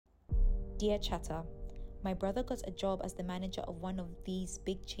Dear Chatter, my brother got a job as the manager of one of these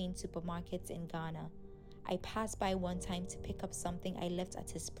big chain supermarkets in Ghana. I passed by one time to pick up something I left at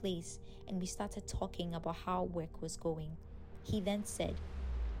his place, and we started talking about how work was going. He then said,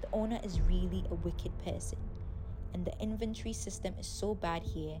 "The owner is really a wicked person, and the inventory system is so bad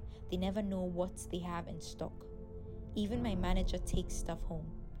here, they never know what they have in stock. Even my manager takes stuff home.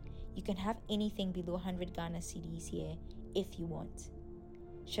 You can have anything below 100 Ghana cedis here if you want.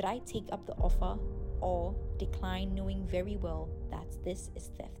 Should I take up the offer or decline, knowing very well that this is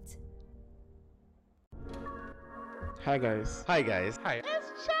theft?" Hi guys. Hi guys. Hi.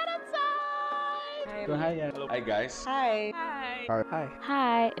 It's chatter time! So hi guys. Hello. Hi guys. Hi. Hi. Hi.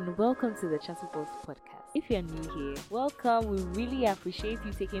 Hi, and welcome to the Chatterbox podcast. If you're new here, welcome. We really appreciate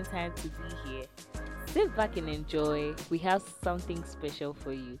you taking time to be here. Sit back and enjoy. We have something special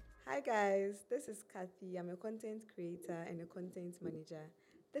for you. Hi guys, this is Kathy. I'm a content creator and a content manager.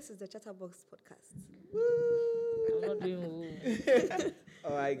 This is the Chatterbox podcast. I'm not doing woo.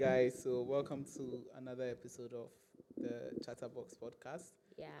 Alright guys, so welcome to another episode of the Chatterbox podcast.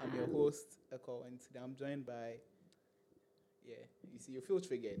 Yeah. I'm your host, Eko, and today I'm joined by you see, you feel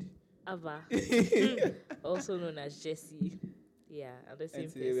triggered. Ava, also known as Jessie. Yeah, I'm the same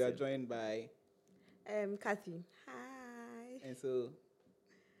And today we are person. joined by Kathy. Hi. and so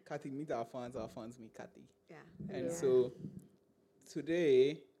Kathy, meet our fans meet Kathy. Yeah. And Yeah. so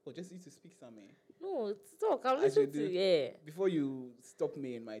today, just need to speak something. No, talk. I'm As you listening to do. yeah. Before you stop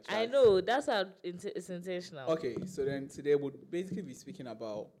me in my chat. I know, that's how it's intentional. Okay, so then today we'll basically be speaking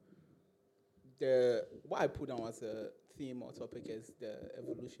about what I put down as a theme or topic is the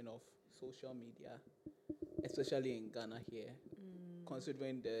evolution of social media, especially in Ghana here.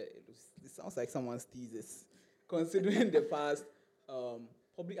 Considering it sounds like someone's thesis. Considering the past,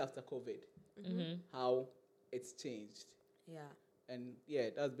 probably after COVID, how it's changed. Yeah. And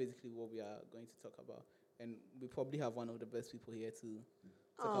that's basically what we are going to talk about. And we probably have one of the best people here to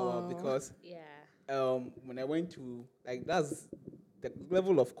talk about because Yeah. when I went to that's the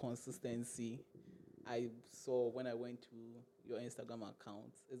level of consistency I saw when I went to your Instagram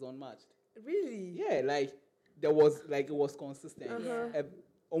account is unmatched. Really? Yeah, there was it was consistent. Uh-huh.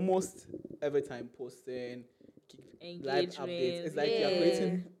 Almost every time posting, live updates. It's like you're Yeah.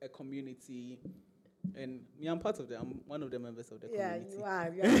 creating a community. And me, I'm part of them. I'm one of the members of the community. Yeah, you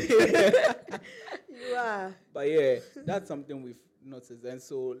are. You are. But yeah, that's something we've noticed. And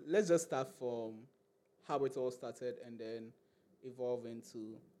so let's just start from how it all started and then evolve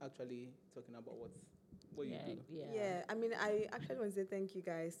into actually talking about what you do. Yeah. I mean, I actually want to say thank you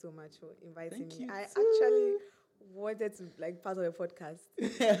guys so much for inviting Thank me. you I too. actually wanted to part of a podcast.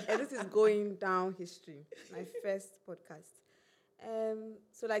 And this is going down history. My first podcast.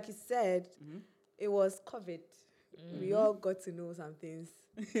 So like you said, it was COVID. We all got to know some things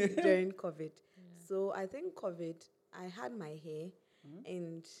during COVID. So I think COVID, I had my hair,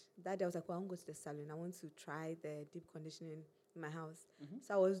 and that day I was like, well, I want to go to the salon. I want to try the deep conditioning in my house.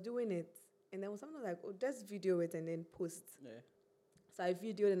 So I was doing it, and then someone was like, oh, just video it and then post. Yeah. So I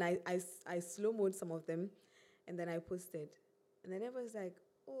videoed and I slow-moed some of them, and then I posted. And then everyone's like,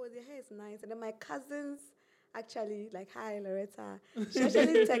 oh, the hair is nice. And then my cousins actually, hi, Loretta. She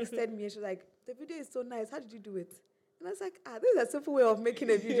actually texted me and she was like, the video is so nice. How did you do it? And I was like, this is a simple way of making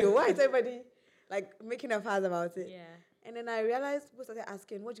a video. Why is everybody making a fuss about it? Yeah. And then I realized people started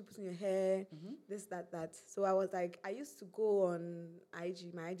asking, what do you put in your hair? This, that. So I was like, I used to go on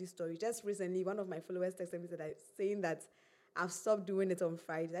IG, my IG story. Just recently, one of my followers texted me saying that I've stopped doing it on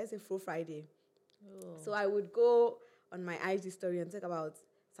Friday. I say Fro Friday. Oh. So I would go on my IG story and talk about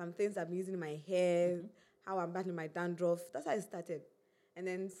some things I'm using in my hair, how I'm battling my dandruff. That's how it started. And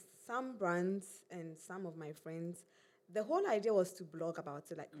then some brands and some of my friends, the whole idea was to blog about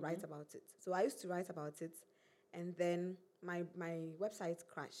it, write about it. So I used to write about it, and then my website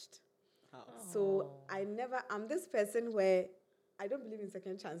crashed. How? So I'm this person where I don't believe in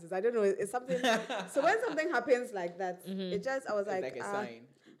second chances. I don't know, it's something. So when something happens like that, I was It's like a sign.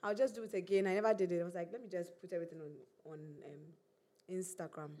 I'll just do it again. I never did it. I was like, let me just put everything on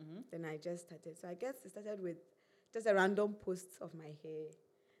Instagram. Then I just started. So I guess it started with just a random post of my hair.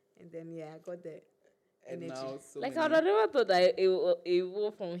 And then, I got the And energy. now so I many- would have never thought that it will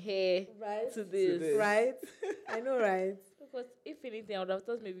evolve from here Right? to this. this. Right? I know, right? Because if anything, I would have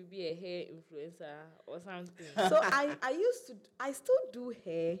thought maybe be a hair influencer or something. So I still do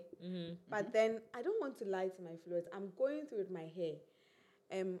hair, but then I don't want to lie to my followers. I'm going through with my hair.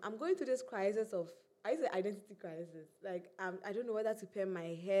 I'm going through this crisis of, I say identity crisis. I don't know whether to pair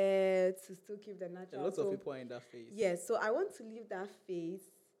my hair to still keep the natural. Lots of people are in that phase. Yes, so I want to leave that phase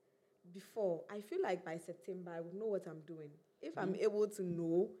before. I feel like by September, I will know what I'm doing. If I'm able to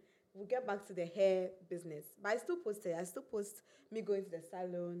know, we'll get back to the hair business. But I still post it. I still post me going to the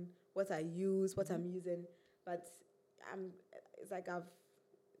salon, what I use, what I'm using. But it's like I've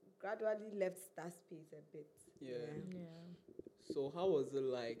gradually left that space a bit. Yeah. So how was it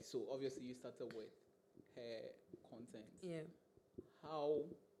like? So obviously you started with hair content. Yeah. How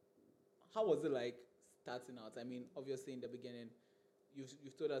was it like starting out? I mean, obviously in the beginning,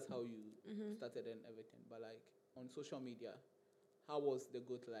 you've told us how you started and everything, but like on social media, how was the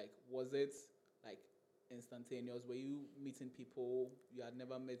growth like? Was it like instantaneous? Were you meeting people you had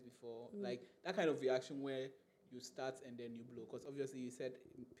never met before? Like that kind of reaction where you start and then you blow? Because obviously you said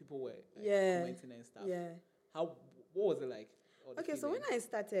people were like, commenting and stuff. Yeah. What was it like? Okay, so when I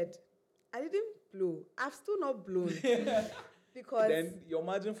started, I didn't blow. I've still not blown. Because then your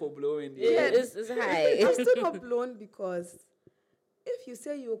margin for blowing it's high. I've still not blown because if you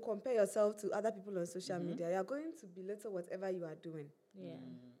say you compare yourself to other people on social media, you're going to belittle whatever you are doing. Yeah.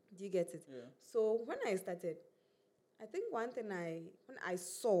 Do you get it? Yeah. So when I started, I think one thing when I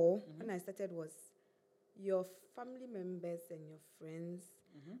saw when I started was your family members and your friends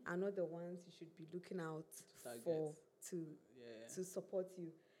are not the ones you should be looking out for to support you.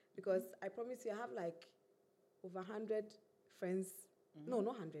 Because I promise you, I have like over 100 friends. No,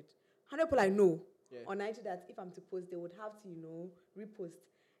 not 100. 100 people I know on IG that if I'm to post, they would have to, repost.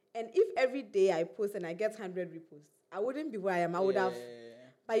 And if every day I post and I get 100 reposts, I wouldn't be where I am. I would have.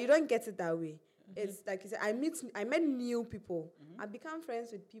 But you don't get it that way. It's like you said, I met new people. I become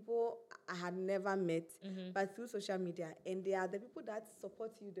friends with people I had never met, but through social media. And they are the people that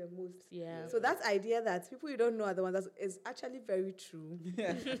support you the most. Yeah. So that idea that people you don't know are the ones is actually very true.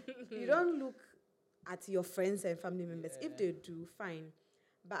 You don't look at your friends and family members. If they do, fine.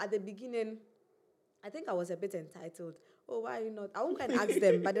 But at the beginning, I think I was a bit entitled. Oh, why are you not? I won't kind of ask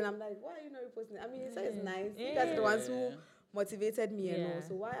them, but then I'm like, why are you not reposting? I mean, it's nice. You guys are the ones who motivated me and all.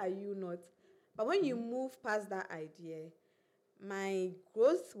 So why are you not? But when you move past that idea, my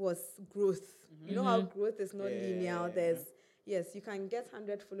growth was growth. You know how growth is not linear. Yes, you can get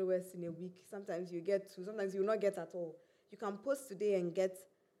 100 followers in a week. Sometimes you get 2. Sometimes you will not get at all. You can post today and get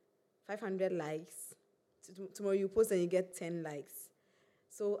 500 likes. Tomorrow you post and you get 10 likes.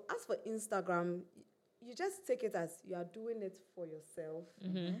 So as for Instagram, you just take it as you are doing it for yourself.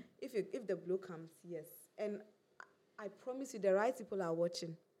 If the blow comes, yes. And I promise you, the right people are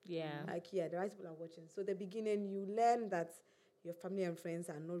watching. Yeah. The right people are watching. So the beginning, you learn that your family and friends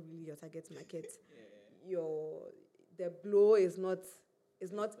are not really your target market. The blow is not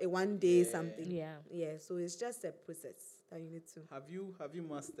a one day something. Yeah. Yeah. So it's just a process that you need to. Have you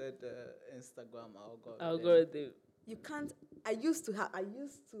mastered Instagram algorithm? You can't. I used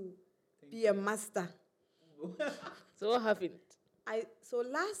to be a master. So what happened? So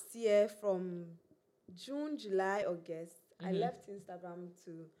last year from June, July, August, I left Instagram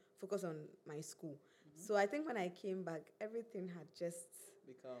to focus on my school. So I think when I came back, everything had just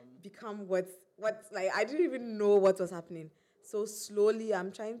become what like I didn't even know what was happening. So slowly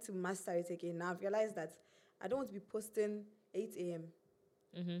I'm trying to master it again. Now I've realized that I don't want to be posting 8 a.m.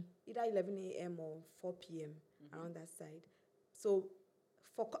 Either 11 a.m. or 4 p.m. around that side. So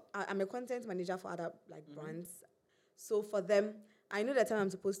I'm a content manager for other brands. So for them, I know the time I'm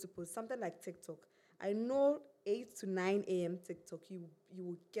supposed to post something like TikTok. I know 8 to 9 a.m. TikTok, you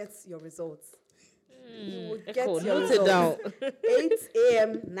will get your results. You will get your results. 8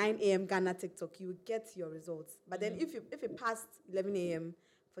 a.m., 9 a.m. Ghana TikTok, you will get your results. But then if it passed 11 a.m.,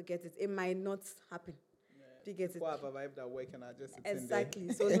 forget it. It might not happen. Do you get Before it? I've arrived at work and I just sit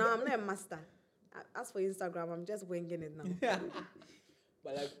Exactly. So now I'm not a master. As for Instagram, I'm just winging it now.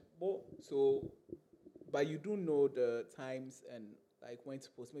 But but you do know the times and like when to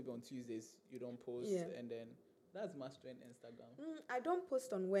post. Maybe on Tuesdays you don't post, and then that's mastering Instagram. I don't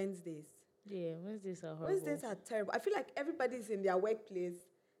post on Wednesdays. Yeah, Wednesdays are horrible. Wednesdays are terrible. I feel like everybody's in their workplace.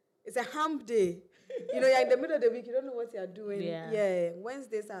 It's a hump day. You're in the middle of the week. You don't know what you're doing. Yeah.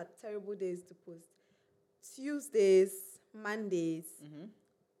 Wednesdays are terrible days to post. Tuesdays, Mondays,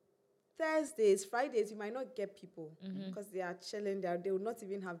 Thursdays, Fridays, you might not get people because they are chilling there. They will not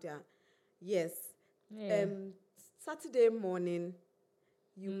even have their Saturday morning,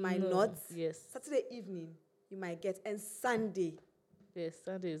 you might not. Yes. Saturday evening, you might get. And Sunday. Yes,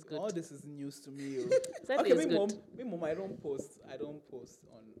 Sunday is good. All this is news to me. Sunday is good. Mom, I don't post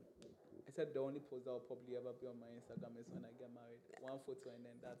on. I said the only post that will probably ever be on my Instagram is when I get married. One photo and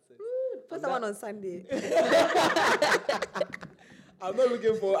then that's it. Post that one on Sunday. I'm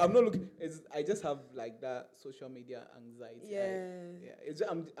not looking. I just have like that social media anxiety. It's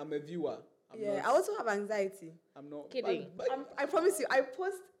just, I'm a viewer. I also have anxiety. I'm not kidding. I promise you, I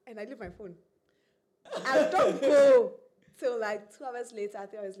post and I leave my phone. I don't go. till like 2 hours later,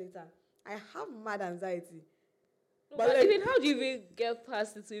 3 hours later. I have mad anxiety. But like, even how do you even get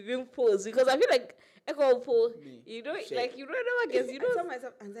past it to even post? Because I feel like echo post, you don't Shit. like, you don't never guess. You I tell don't.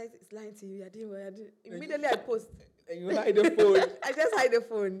 myself anxiety is lying to you. I didn't. Immediately I post. And you hide the phone. I just hide the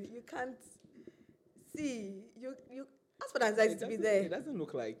phone. You can't see. You ask for the anxiety to be there. It doesn't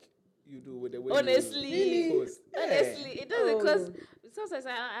look like you do with the way Honestly, you post. Yeah. honestly, it doesn't because Oh. sometimes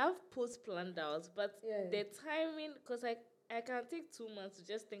I have posts planned out, but Yeah. the timing, because I can take 2 months to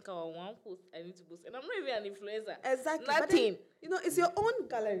just think about one post I need to post, and I'm not even an influencer. Exactly. But Nothing. then, it's your own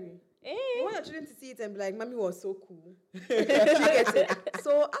gallery. Eh? You want your children to see it and be like, "Mommy was so cool." Do you get it?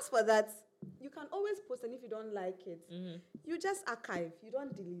 So as for that, you can always post, and if you don't like it, you just archive. You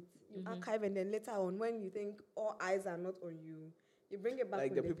don't delete. You archive, and then later on, when you think all eyes are not on you, you bring it back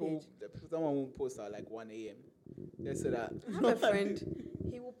Like on the the people, page. someone will post at like 1 a.m. They say that. I have a friend.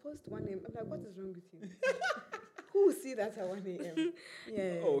 He will post 1 a.m. I'm like, what is wrong with you? Who will see that at 1 a.m.?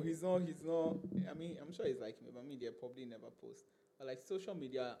 Yeah. Oh, he's not. I mean, I'm sure he's like me, but me, they probably never post. But like social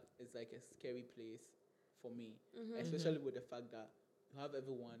media is like a scary place for me, especially with the fact that you have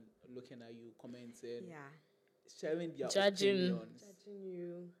everyone looking at you, commenting, Yeah. sharing their Judging. opinions. Judging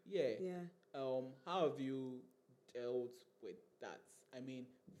you. Yeah. Yeah. How have you dealt with that? I mean,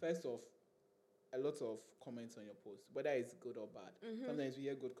 first off, a lot of comments on your post, whether it's good or bad. Sometimes we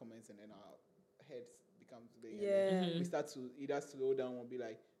hear good comments and then our heads become big. And then we start to either slow down or be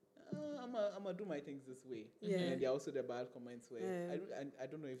like, I'm gonna do my things this way. Yeah. And then there are also the bad comments where Yeah. I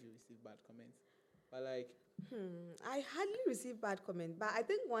don't know if you receive bad comments, but like I hardly receive bad comments, but I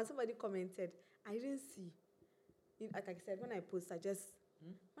think once somebody commented, I didn't see. Like I said, when I post,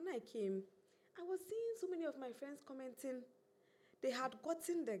 when I came, I was seeing so many of my friends commenting. They had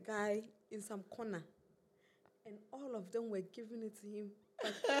gotten the guy in some corner, and all of them were giving it to him.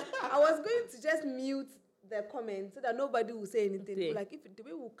 Like, I was going to just mute the comments so that nobody will say anything. Okay. Like, if the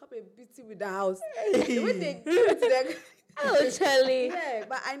way we'll come a beauty with the house, the way they give it to them. Oh, Charlie. Yeah,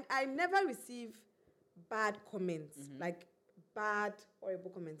 but I never receive bad comments, like bad, horrible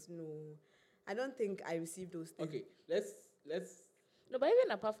comments. No, I don't think I receive those things. okay, let's No, but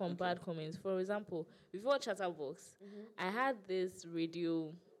even apart from bad comments, for example, before Chatterbox, I had this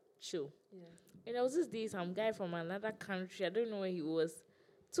radio show. Yeah. And there was this day, some guy from another country, I don't know where he was,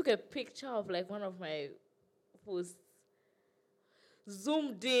 took a picture of like one of my posts,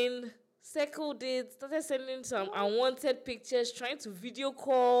 zoomed in, circled it, started sending some unwanted pictures, trying to video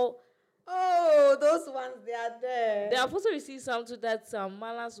call. Oh, those ones, they are there. They are supposed to receive something that some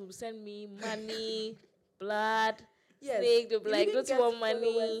malams will send me money, blood, snake. They'll be You like, even don't you get want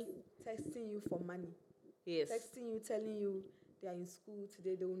money? followers texting you for money. Yes. Texting you, telling you they are in school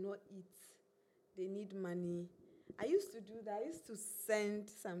today, they will not eat. They need money. I used to do that. I used to send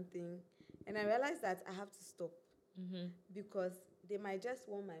something, and I realized that I have to stop because they might just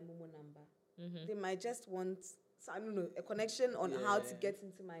want my Momo number. They might just want, I don't know, a connection on how to get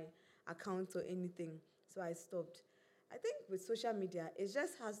into my account or anything. So I stopped. I think with social media, it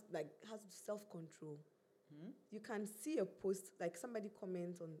just has self-control. You can see a post, like somebody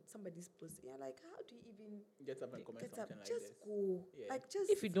comments on somebody's post, and you're like, how do you even get up and comment get up? something like Just this. go. Yeah. Like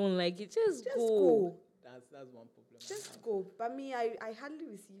just If you don't like it, just go. go. That's one problem. Just go. But me, I hardly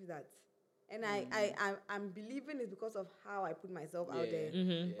receive that. And I'm believing it because of how I put myself out there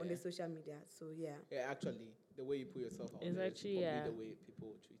on the social media. So yeah. Yeah, actually, the way you put yourself out It's there actually, is probably the way people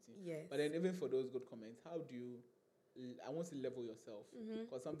will treat you. Yes. But then even for those good comments, how do you, I want to level yourself.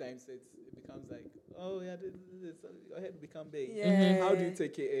 Because sometimes it becomes like, oh yeah, this, your head become big. Yeah. How do you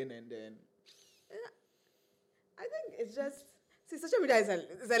take it in and then? I think it's just, see, social media is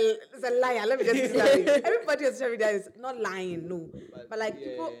a liar. Let me just say that. Everybody on social media is not lying, no. But like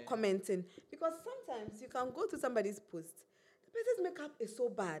people commenting. Because sometimes you can go to somebody's post, the person's makeup is so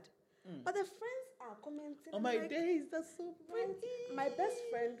bad. But the friends are commenting. Oh my days, that's so pretty. My best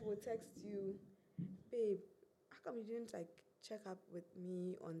friend will text you, babe, how come you didn't like check up with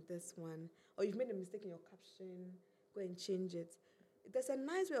me on this one? Or you've made a mistake in your caption, go and change it. There's a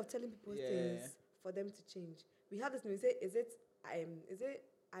nice way of telling people things for them to change. We have this, we say, is it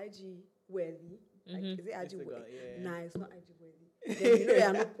IG worthy? Like, is it IG worthy? Nah, it's not IG worthy. Then you know they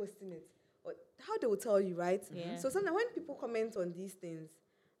are not posting it. Or how they will tell you, right? Yeah. So sometimes when people comment on these things,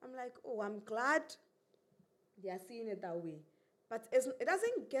 I'm like, oh, I'm glad they are seeing it that way. But it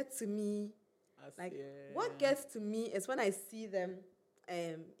doesn't get to me. What gets to me is when I see them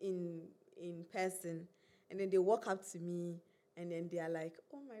in person, and then they walk up to me, and then they are like,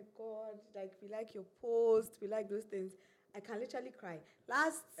 oh my God, like, we like your post, we like those things. I can literally cry.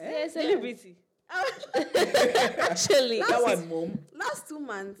 Celebrity. Actually. That one, mom. Last 2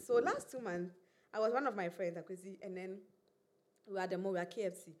 months, I was one of my friends, Akwesi, and then We are the mall, we are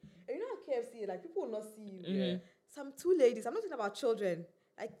KFC. And you know how KFC, like people will not see you. Yeah. Some two ladies, I'm not talking about children,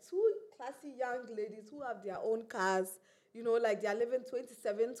 like two classy young ladies who have their own cars, you know, like they are living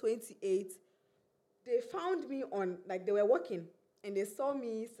 27, 28. They found me on, like they were walking and they saw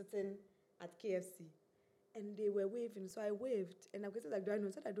me sitting at KFC and they were waving. So I waved and I was like, do I know?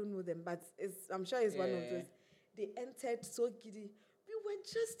 I said, I don't know them, but I'm sure it's one of those. They entered so giddy. We were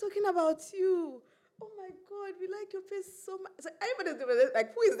just talking about you. Oh my God, we like your face so much. So everybody's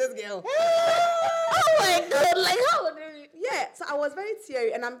like, who is this girl? Oh my God, like how? Yeah, so I was very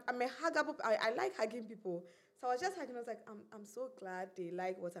teary and I'm a huggable. I like hugging people. So I was just hugging. I was like, I'm so glad they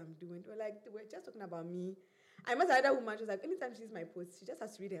like what I'm doing. They were just talking about me. I met another woman. She was like, anytime she sees my post, she just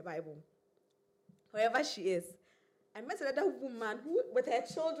has to read her Bible, wherever she is. I met another woman who, with her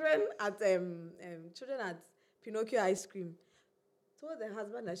children at Pinocchio ice cream, told her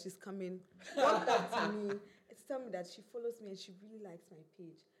husband that she's coming, walked up to me, and to tell me that she follows me and she really likes my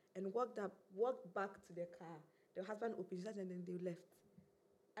page, and walked back to the car. The husband opened it and then they left.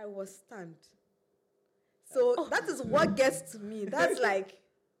 I was stunned. So that is what gets to me. That's like,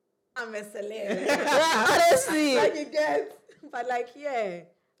 I'm a celeb. Honestly. Like you get. But like, yeah.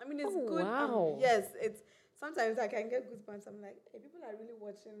 I mean, it's good. Wow. Yes, it's sometimes I can get goosebumps. I'm like, hey, people are really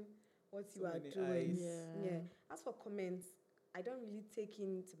watching what you are doing. Yeah. As for comments, I don't really take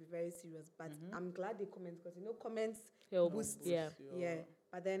in to be very serious, but I'm glad they comment because you know comments boost. Yeah.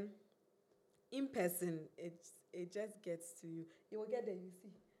 But then in person, it just gets to you. You will get there, you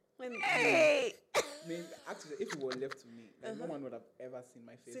see. I mean, actually, if you were left to me, like, no one would have ever seen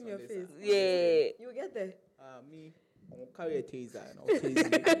my face. Seen your face. Yeah. You will get there. Me, I'll carry a taser and I'll tase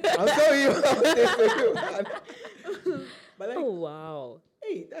you. I'll tell you. I'll tase you. But like, Oh wow.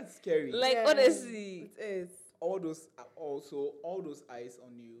 hey, that's scary. Like honestly, it is. All those eyes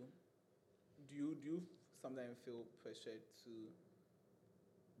on you. Do you sometimes feel pressured to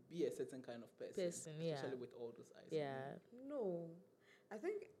be a certain kind of person? Especially with all those eyes. Yeah. No. I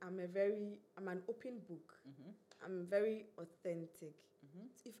think I'm an open book. I'm very authentic.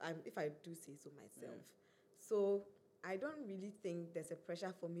 If I do say so myself. So I don't really think there's a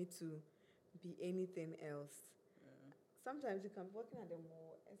pressure for me to be anything else. Sometimes you can be walking at the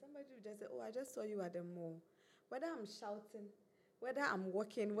mall and somebody will just say, oh, I just saw you at the mall. Whether I'm shouting, whether I'm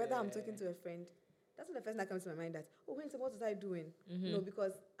walking, whether I'm talking to a friend, that's not the first thing that comes to my mind that, oh, wait, so what was I doing? No,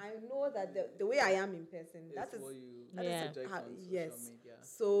 because I know that the way I am in person, that is how, yes. Media.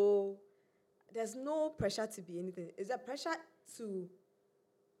 So there's no pressure to be anything. Is there pressure to,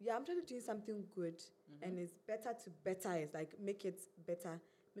 I'm trying to do something good and it's better to better it, like make it better,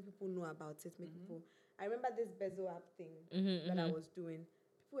 make people know about it, make people. I remember this Bezo app thing that I was doing.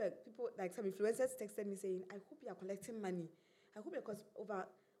 People like some influencers texted me saying, I hope you are collecting money. I hope because over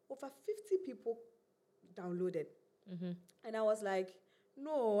 50 people downloaded. And I was like,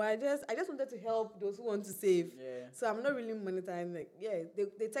 no, I just wanted to help those who want to save. So I'm not really monitoring. Like,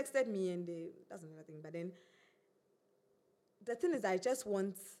 they texted me and that's another thing. But then the thing is,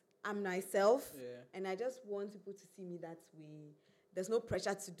 I'm myself and I just want people to see me that way. There's no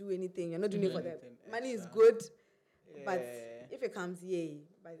pressure to do anything. You're not doing it for them. Money is good, but if it comes, yay.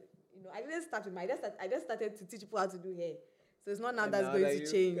 But you know, I didn't start with I just started to teach people how to do hair. So it's not now that's going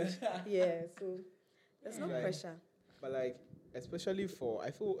to change. So there's no pressure. But like, especially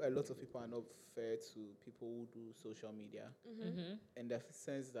I feel a lot of people are not fair to people who do social media. In the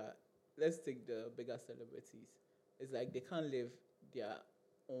sense that, let's take the bigger celebrities. It's like they can't live their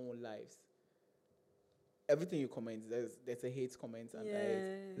own lives. Everything you comment, there's a hate comment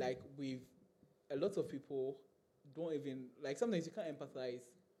and like a lot of people don't even, like, sometimes you can't empathize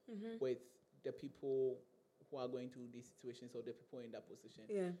with the people who are going through these situations or the people in that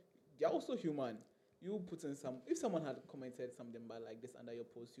position. They're also human. You put in if someone had commented something bad like this under your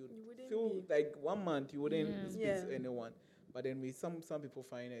post, you would feel like 1 month you wouldn't speak to anyone. But then some people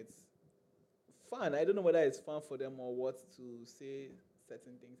find it fun. I don't know whether it's fun for them or what to say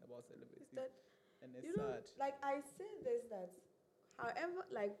certain things about celebrities. And it's sad. Like I say this, that however,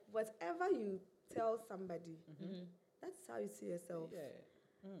 like whatever you tell somebody, that's how you see yourself.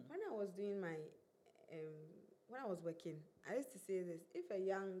 When I was doing my, when I was working, I used to say this: if a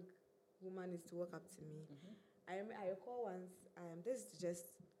young woman is to walk up to me, I recall once,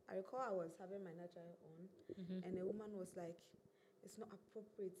 I recall I was having my natural on, and a woman was like, "It's not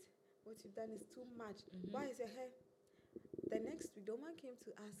appropriate. What you've done is too much. Why is your hair?" The next week, the woman came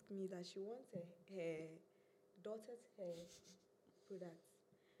to ask me that she wants her daughter's hair product.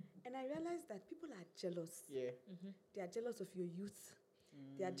 And I realized that people are jealous. They are jealous of your youth.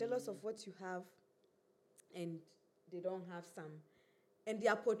 They are jealous of what you have, and they don't have some. and they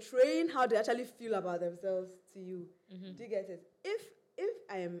are portraying how they actually feel about themselves to you. Do you get it? If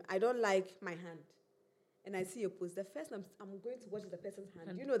I don't like my hand, and I see a post, the first time I'm going to watch the person's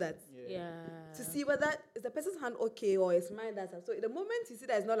hand. You know that? Yeah. To see whether is the person's hand okay or is mine that's so. The moment you see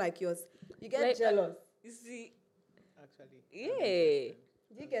that it's not like yours, you get Like, jealous. You see, Actually. yeah.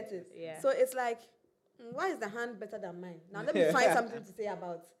 Do you get it? Yeah. So it's like, why is the hand better than mine? Now let me find something to say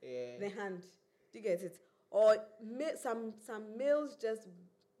about the hand. Do you get it? Or some males just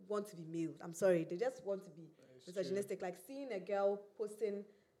want to be male. I'm sorry, they just want to be misogynistic. Like seeing a girl posting,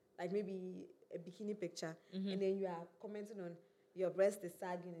 like maybe a bikini picture, and then you are commenting on your breast is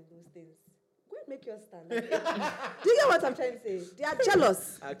sagging and those things. Go and make your stand. Do you get what I'm trying to say? They are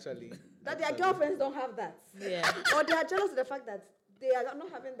jealous Actually. that their girlfriends don't have that. Yeah. Or they are jealous of the fact that they are not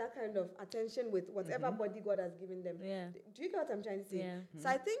having that kind of attention with whatever body God has given them. Yeah. Do you get what I'm trying to say? Yeah. So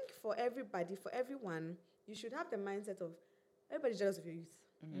I think for everybody, for everyone, you should have the mindset of everybody's jealous of your youth.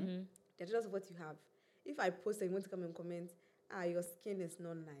 They're jealous of what you have. If I post and you want to come and comment, your skin is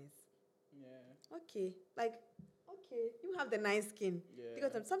not nice. Yeah. Okay. You have the nice skin. Yeah.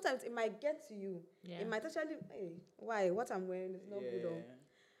 Because sometimes it might get to you. Yeah. It might actually, hey, why? What I'm wearing is not good. Or,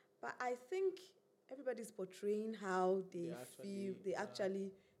 but I think everybody's portraying how they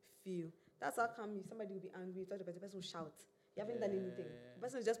actually feel. That's how come somebody will be angry, the person will shout. You haven't done anything. The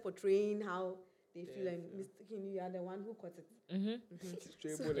person is just portraying how they feel and mistaking you are the one who caught it.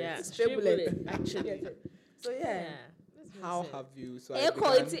 Stray So, bullet. Yeah. Stray bullet. Actually. So yeah. How have you? So Air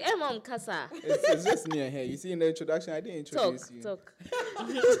quality, Mom Casa. it's just near here. You see in the introduction, I didn't introduce you. Talk.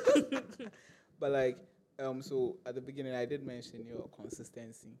 But like, so at the beginning, I did mention your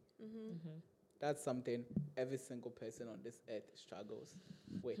consistency. That's something every single person on this earth struggles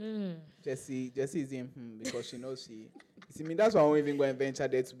with. Jessie is in because she knows she. You see me, that's why I won't even go and venture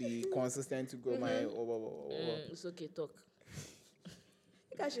there to be consistent to grow my. It's okay, talk.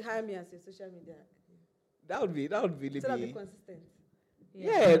 You guys should hire me as a social media. That would really So I'll be be. consistent.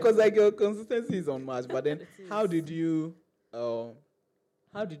 Yeah, because like your consistency is unmatched. But then, how did you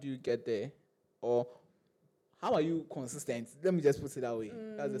get there, or how are you consistent? Let me just put it that way.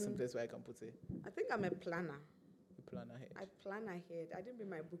 That's the simplest way I can put it. I think I'm a planner. You plan ahead. I plan ahead. I didn't bring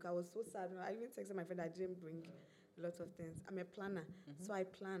my book. I was so sad. I even texted my friend I didn't bring a lot of things. I'm a planner. So I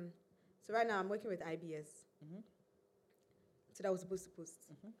plan. So right now I'm working with IBS. So that I was supposed to post.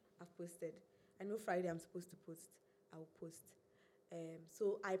 I've posted. I know Friday I'm supposed to post. I will post.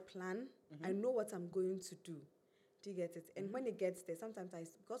 So I plan. I know what I'm going to do. Do you get it? And when it gets there, sometimes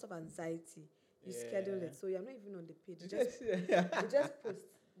because of anxiety, you schedule it. So you're not even on the page. You just post.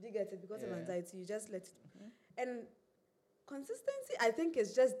 Do you get it? Because of anxiety, you just let it. And consistency, I think,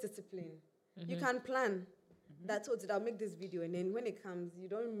 is just discipline. You can plan. That's what I'll make this video, and then when it comes, you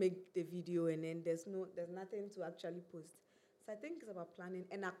don't make the video, and then there's nothing to actually post. So I think it's about planning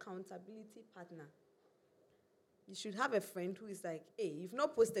and accountability partner. You should have a friend who is like, hey, you've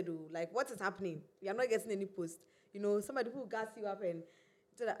not posted, like, what is happening? You're not getting any post. You know, somebody who gas you up and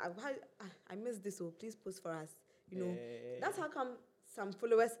so that I missed this, so please post for us. You know, that's how come some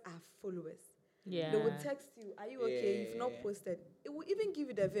followers are followers. Yeah. They will text you, are you okay? You've not posted. It will even give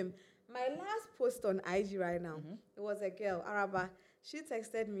you the vim. My last post on IG right now, it was a girl, Araba. She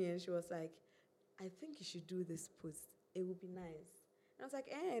texted me and she was like, I think you should do this post. It would be nice. And I was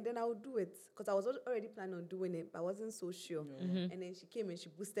like, then I will do it. Because I was already planning on doing it, but I wasn't so sure. And then she came and she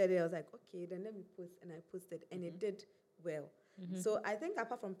boosted it. I was like, okay, then let me post. And I posted. And it did well. So I think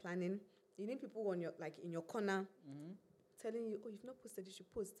apart from planning, you need people in your corner telling you, oh, you've not posted, you should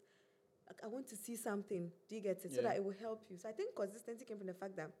post. Like, I want to see something. Do you get it? So that it will help you. So I think consistency came from the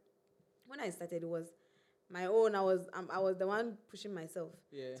fact that when I started, it was my own. I was the one pushing myself.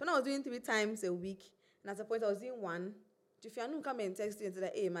 So when I was doing 3 times a week, and at a point I was doing 1. If you come and text you and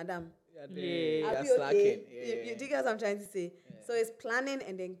say, hey, madam, You're okay? slacking. Do you get what I'm trying to say? So it's planning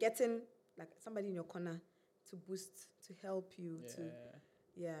and then getting like somebody in your corner to boost, to help you.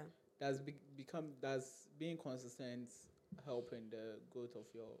 Does being consistent help in the growth of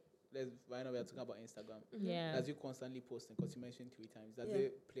your? Right now we are talking about Instagram. Yeah. Does you constantly posting? Because you mentioned 3 times. Does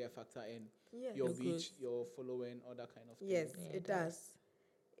it play a factor in your reach, your following, all that kind of thing? Yes, it does.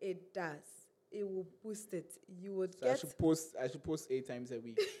 It does. It will boost it. You would So get. I should post 8 times a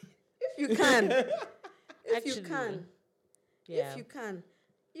week. If you can. If Actually, you can. Yeah. If you can.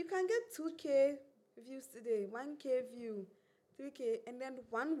 You can get 2K views today, 1K view, 3K, and then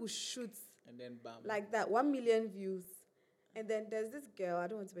one will shoot And then bam. like that, 1 million views. And then there's this girl, I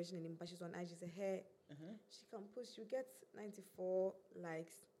don't want to mention her name, but she's on IG. She's a hair. She can post, you get 94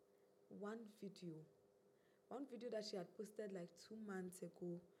 likes. One video that she had posted like 2 months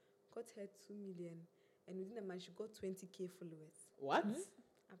ago got her 2 million. And within a month, she got 20K followers. What?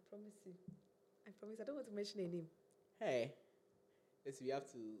 I promise you. I promise. I don't want to mention a name. Hey. Yes, we have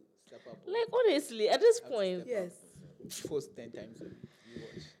to step up. Like, honestly, at this Have to point, step Yes. up. Post 10 times and you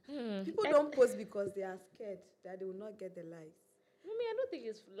watch. People don't post because they are scared that they will not get the likes. for me, I don't think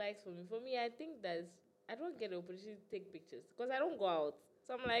it's likes for me. For me, I think I don't get the opportunity to take pictures because I don't go out.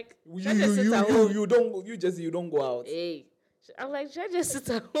 So I'm like, should I just sit at home? You don't go out. Hey, I'm like, should I just sit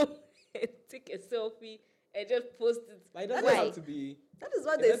at home and take a selfie and just post it? But it doesn't Why? have to be. That is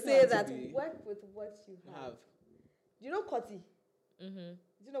what It they doesn't say, have to that be- work with what you have. Have. Do you know Koti? Mm-hmm.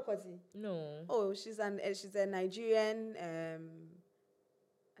 Do you know Koti? No. Oh, she's a Nigerian.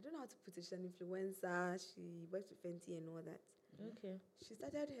 I don't know how to put it. She's an influencer. She works with Fenty and all that. Okay. She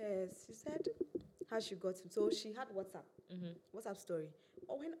said how she got him. So she had WhatsApp story.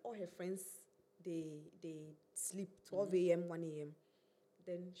 Or when all her friends they sleep 12 a.m., 1 a.m.,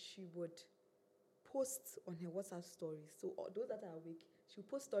 then she would post on her WhatsApp stories. So those that are awake, she would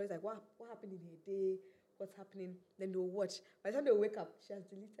post stories like what happened in her day, what's happening. Then they'll watch. By the time they wake up, she has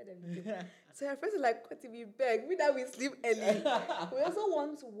deleted everything. So her friends are like, "What we beg? We that we sleep early. We also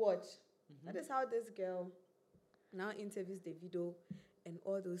want to watch." That is how this girl now interviews the video and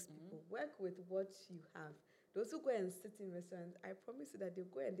all those people. Work with what you have. Those who go and sit in restaurants, I promise you that they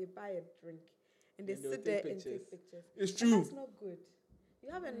go and they buy a drink and they And they'll sit take there and pictures. take pictures. It's And true. that's not good.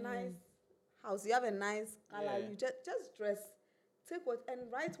 You have a nice house. You have a nice color. Yeah. You just dress. Take what and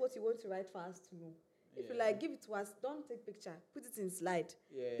write what you want to write for us to know. If you Yeah. like, give it to us. Don't take picture. Put it in slide.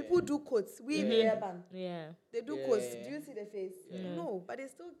 Yeah. People do quotes. We Yeah. wear band. Yeah. They do Yeah. quotes. Do you see the face? Yeah. No, but they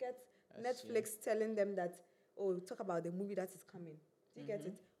still get That's Netflix telling them that, oh, talk about the movie that is coming. Do you get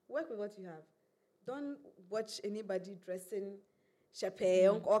it? Work with what you have. Don't watch anybody dressing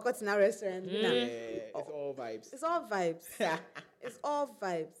chapeau or got in a restaurant. Yeah, Nah. it's all vibes. It's all vibes. It's all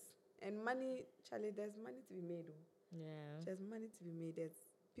vibes. And money, Charlie, there's money to be made. Oh. Yeah. There's money to be made. There's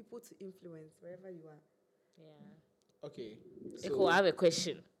people to influence wherever you are. Yeah. Okay. Echo, I have a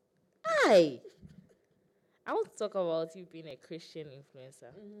question. Hi. I want to talk about you being a Christian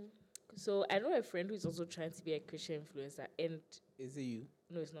influencer. So I know a friend who is also trying to be a Christian influencer, and Is it you?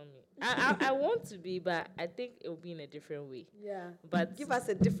 no, it's not me. I want to be, but I think it will be in a different way. Yeah. But Give us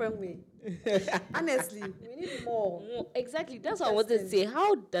a different way. Honestly, we need more. exactly, that's what I wanted to say.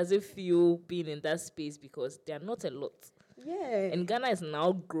 How does it feel being in that space? Because there are not a lot, Yeah. and Ghana is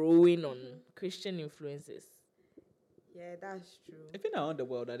now growing on Christian influences. Yeah, that's true. I think around the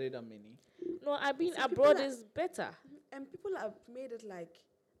world, are there that many? No, I mean So abroad people are- is better. And people have made it like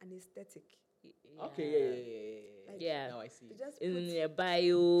an aesthetic. Okay, yeah. Like, Yeah. Now I see. They just In put your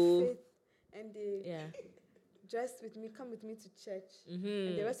bio. faith and they Yeah. dress with me, come with me to church. And the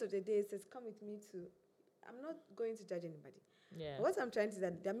Mm-hmm. rest of the day it says, come with me to. I'm not going to judge anybody. Yeah. But what I'm trying to say is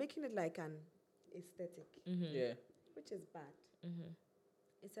that they're making it like an aesthetic, Mm-hmm. Yeah. which is bad. Mm-hmm.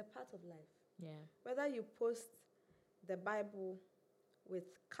 It's a part of life. Yeah. Whether you post the Bible with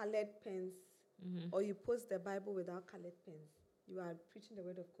colored pens Mm-hmm. or you post the Bible without colored pens, you are preaching the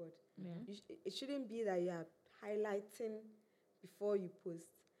word of God. Yeah. It shouldn't be that you are highlighting before you post.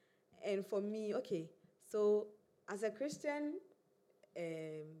 And for me, okay, so as a Christian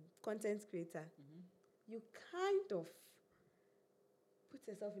content creator, you kind of put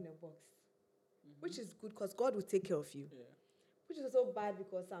yourself in a box, which is good because God will take care of you. Yeah. Which is also bad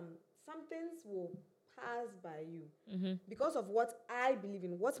because some things will pass by you Mm-hmm. because of what I believe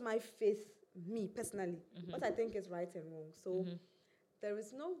in, what my faith, me personally, what I think is right and wrong. So there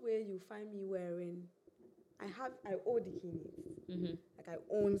is no way you find me wearing. I own bikinis, Mm-hmm. like I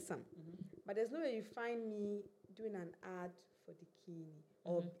own some, but there's no way you find me doing an ad for bikini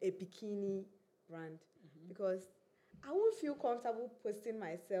or a bikini brand because I won't feel comfortable posting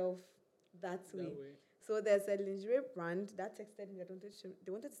myself that way. way. So there's a lingerie brand that texted me.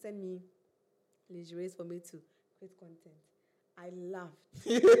 They wanted to send me lingeries for me to create content. I laughed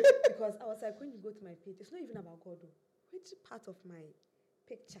because I was like, when you go to my page, it's not even about God. Which part of my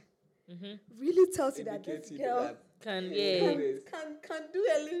picture really tells you that this Indicates you girl that- Can Yeah. can do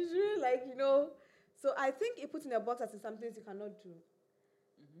a lingerie, like, you know. So I think it puts in a box as in some things you cannot do.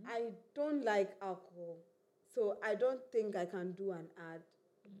 I don't like alcohol, so I don't think I can do an ad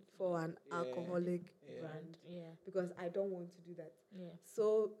for an alcoholic brand Yeah. because I don't want to do that. Yeah.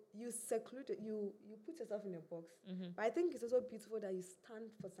 So you seclude it, you put yourself in a box. But I think it's also beautiful that you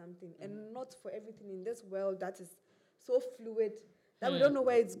stand for something and not for everything in this world that is so fluid that we don't know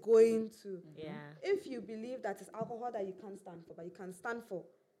where it's going to. Yeah. If you believe that it's alcohol that you can't stand for, but you can stand for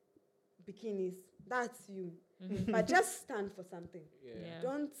bikinis, that's you. But just stand for something. Yeah.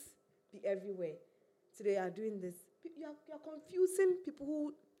 Don't be everywhere. Today you are doing this. You're confusing people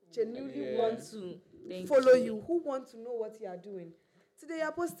who genuinely Yeah. want to follow you, who want to know what you are doing. Today you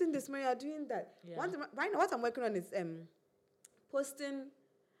are posting this, tomorrow you are doing that. Yeah. Right now, what I'm working on is posting.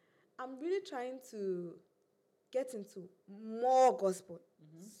 I'm really trying to get into more gospel,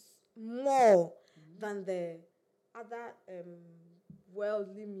 more than the other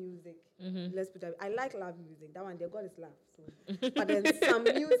worldly music. Let's put that. I like loud music. That one, their God is love. So, but then some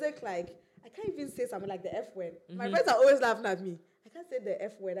music like I can't even say something like the F word. My friends are always laughing at me. I can't say the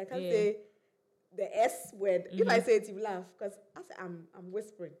F word. I can't say the S word. If I say it, you laugh because I'm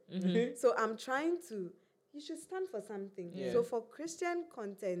whispering. So I'm trying to. You should stand for something. Yeah. So for Christian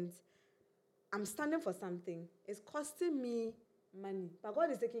content, I'm standing for something. It's costing me money, but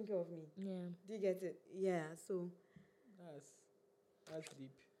God is taking care of me. Yeah. Do you get it? Yeah. So That's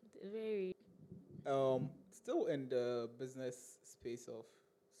deep. Very. Still in the business space of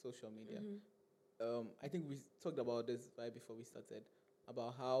social media. I think we talked about this right before we started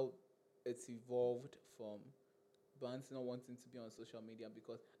about how it's evolved from brands not wanting to be on social media,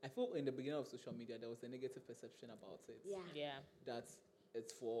 because I feel in the beginning of social media there was a negative perception about it. Yeah. That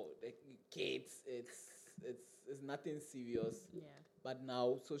it's for the kids, it's nothing serious. Yeah. But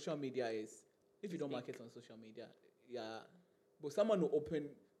now social media is, if you don't market on social media, but someone will open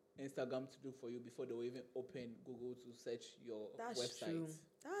Instagram to do for you before they will even open Google to search your that's website. true.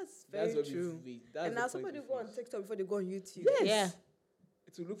 That's very what true. we've reached. That's And the now point somebody we've go on reached. TikTok before they go on YouTube. Yes. Yeah.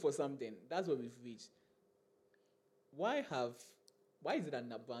 To look for something. That's what we've reached. Why is it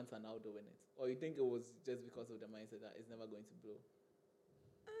that brands are now doing it? Or you think it was just because of the mindset that it's never going to blow?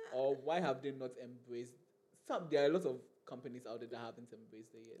 Or why have they not embraced there are a lot of companies out there that haven't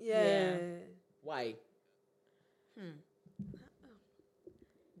embraced it yet. Yeah. Why?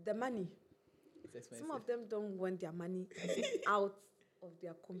 The money. It's expensive. Some of them don't want their money out of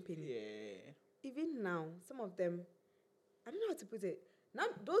their company. Yeah. Even now, some of them, I don't know how to put it. Now,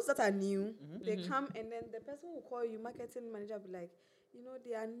 those that are new, they come and then the person will call you, marketing manager, will be like,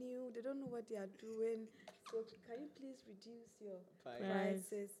 they are new, they don't know what they are doing. So can you please reduce your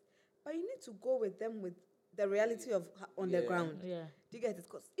prices? But you need to go with them with the reality of on the ground. Yeah. Do you get it?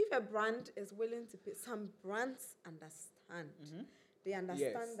 Because if a brand is willing to pay, some brands understand. They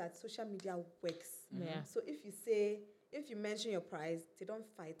understand that social media works. Yeah. So if you mention your price, they don't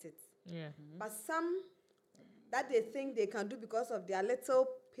fight it. Yeah. But some that they think they can do because of their little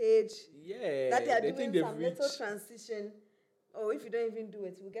page, that they are doing some little transition. Oh, if you don't even do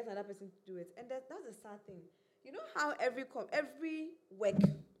it, we'll get another person to do it. And that's a sad thing. You know how every work,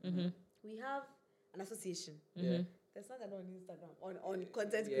 we have an association. There's not that on Instagram, on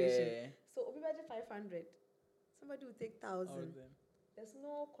content creation. So, everybody 500. Somebody will take 1,000. There's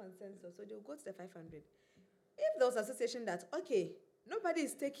no consensus. So, they'll go to the 500. If there was an association that, okay, nobody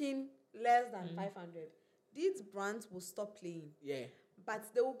is taking less than 500, these brands will stop playing. Yeah. But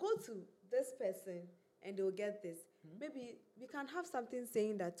they will go to this person and they will get this. Maybe we can have something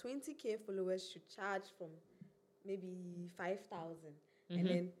saying that 20K followers should charge from maybe 5,000. And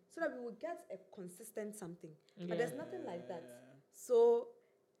then, so that we will get a consistent something. But there's nothing like that. So,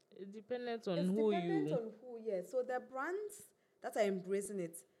 It depends on it's who dependent you. on who, yeah. So the brands that are embracing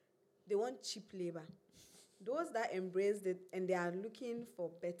it, they want cheap labor. Those that embraced it and they are looking for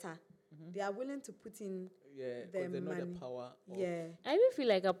better, they are willing to put in they know money. the power of I even feel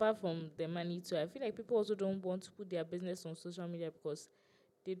like apart from the money too, I feel like people also don't want to put their business on social media because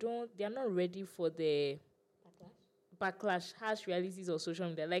they are not ready for the backlash, harsh realities of social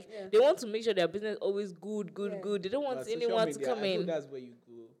media. Like they want to make sure their business always good. They don't want anyone to come I in. think that's where you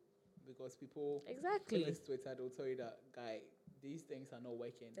go, because people Exactly. if it's Twitter, they'll tell you that, guy, these things are not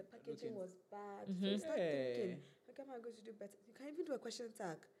working. The packaging was bad. So you start thinking, okay, I'm going to do better. You can even do a question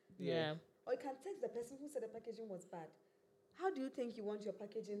tag. Yeah. Or you can text the person who said the packaging was bad. How do you think you want your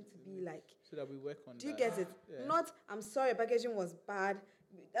packaging to be like? So that we work on Do you that. get it? Yeah. Not, I'm sorry, packaging was bad.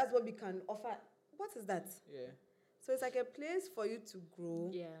 That's what we can offer. What is that? Yeah. So it's like a place for you to grow.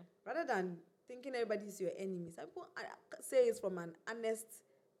 Yeah. Rather than thinking everybody's your enemy. Some people say it's from an honest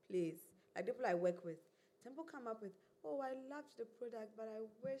place. Like people I work with. Some people come up with, oh, I loved the product, but I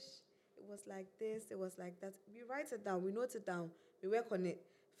wish it was like this, it was like that. We write it down, we note it down, we work on it.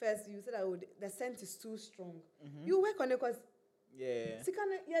 First, you said that the scent is too strong. You work on it because Yeah. you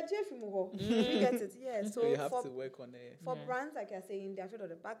get it. Yeah. So you have to work on it. For brands, like you're saying, they're afraid of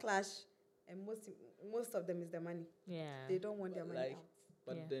the backlash, and most of them is the money. Yeah. They don't want their money Like, out.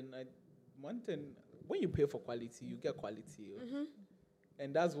 but Yeah. then one thing, when you pay for quality, you get quality.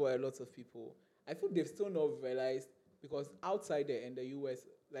 And that's why a lot of people, I feel they've still not realized, because outside there in the US,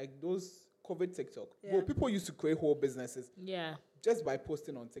 like those COVID TikTok, well, people used to create whole businesses Yeah. just by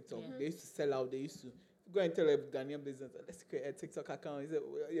posting on TikTok. They used to sell out. They used to go and tell a Ghanaian business, let's create a TikTok account. He said,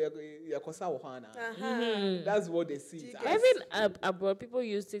 yeah, that's what they see. Do you it get- as. Even abroad, people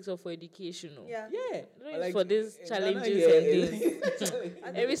use TikTok for educational. Yeah. Yeah. Not but use for these in Ghana challenges here, and it's- things. I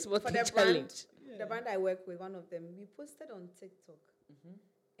think Every sport for the challenge. brand, Yeah. the brand I work with, one of them, we posted on TikTok Mhm.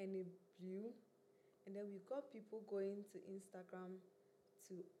 and it blew. And then we got people going to Instagram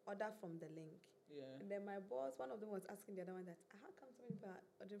to order from the link. Yeah. And then my boss, one of them was asking the other one that, how come so many people are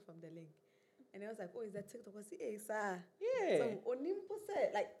ordering from the link? And I was like, oh, is that TikTok? I said, hey, sir. Yeah. So Onimpo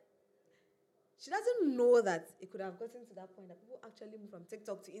said, like, she doesn't know that it could have gotten to that point that people actually move from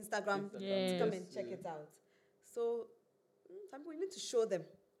TikTok to Instagram to come and Yes. check it out. So some people, you need to show them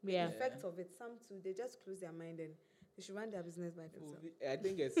the Yeah. effect of it. Some too, they just close their mind and they should run their business by themselves. I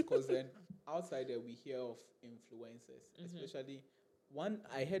think it's because then outside there we hear of influencers, especially one.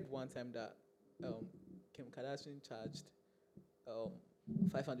 I heard one time that Kim Kardashian charged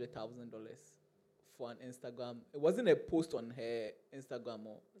 $500,000 for an Instagram. It wasn't a post on her Instagram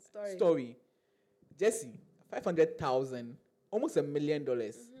or story. Jesse, 500,000, almost $1 million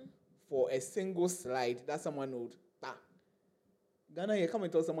for a single slide that someone would. Ghana, here, come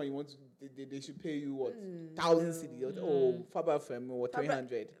and tell someone you want to. They should pay you what 1,000 cedis. Oh, Faber Femme or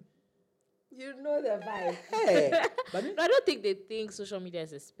 300. You know the vibe. Hey, but No, I don't think they think social media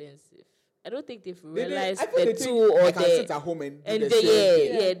is expensive. I don't think they've They- realized I feel the they think tool or I can sit the at home and do and the they, same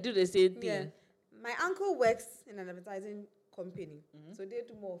thing. yeah, do the same thing. Yeah. My uncle works in an advertising company. So they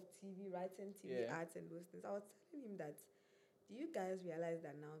do more of TV, writing TV Yeah. ads and those things. I was telling him that, do you guys realize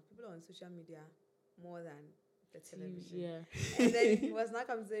that now people are on social media more than the television? Yeah. And then he was not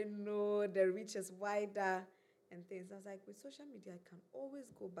come saying, no, the reach is wider and things. I was like, with social media, I can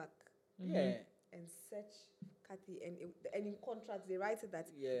always go back Yeah, and search Kathy. And in contracts, they write it that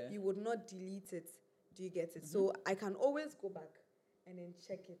yeah. you would not delete it. Do you get it? So I can always go back and then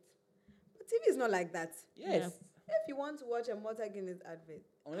check it. But TV is not like that. Yes. If you want to watch a Malta Guinness advert,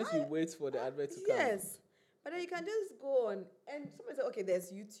 Unless you wait for the advert to come. yes. But then you can just go on and somebody say, okay,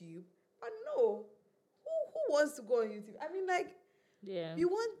 there's YouTube. But no. Who wants to go on YouTube? I mean, like, Yeah. you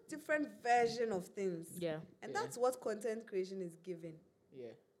want different version of things. Yeah. And Yeah. that's what content creation is given.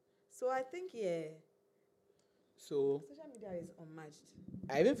 Yeah. So I think, So social media is unmatched.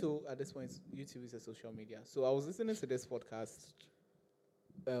 I even feel at this point YouTube is a social media. So I was listening to this podcast.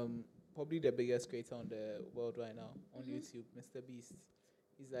 Probably the biggest creator on the world right now on YouTube, Mr. Beast.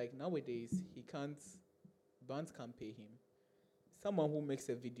 He's like, nowadays brands can't pay him. Someone who makes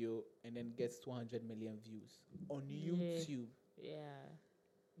a video and then gets 200 million views on YouTube. Yeah.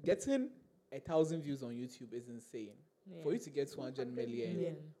 Getting 1,000 views on YouTube is insane. Yeah. For you to get 200 million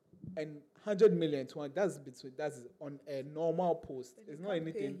million. and 100 million, 200, that's on a normal post. But you It's not can't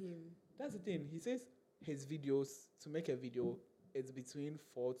pay anything. him. That's the thing. He says his videos, to make a video, it's between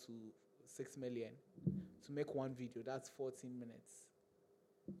 4 to 6 million. To make one video, that's 14 minutes.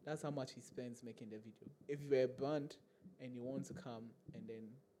 That's how much he spends making the video. If you're a brand and you want to come and then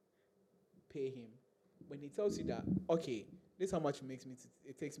pay him, when he tells you that, okay, this is how much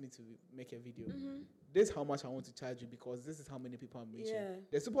it takes me to make a video. This is how much I want to charge you because this is how many people I'm reaching. Yeah.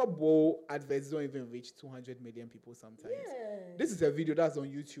 The Super Bowl adverts don't even reach 200 million people sometimes. Yeah. This is a video that's on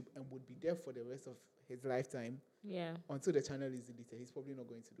YouTube and would be there for the rest of his lifetime Yeah. until the channel is deleted. He's probably not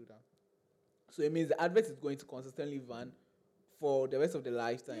going to do that. So it means the advert is going to consistently run for the rest of the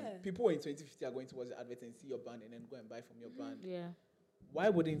lifetime. Yeah. People in 2050 are going to watch the advert and see your brand and then go and buy from your brand. Yeah. Why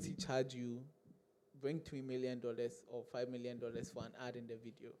wouldn't he charge you, bring $3 million or $5 million for an ad in the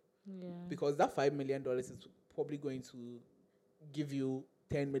video? Yeah. Because that $5 million is probably going to give you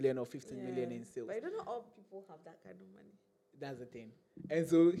 10 million or 15 million in sales. But you don't know all people have that kind of money. That's the thing. And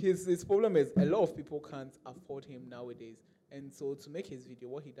so his problem is a lot of people can't afford him nowadays. And so to make his video,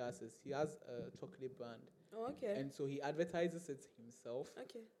 what he does is he has a chocolate brand. Oh, okay. And so he advertises it himself.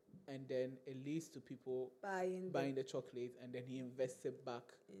 Okay. And then it leads to people Buying buying the chocolate, and then he invests it back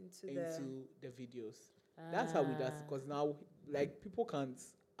into the videos. That's how he does it. Because now, like, people can't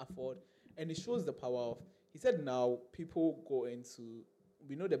afford. And it shows the power of... He said now people go into...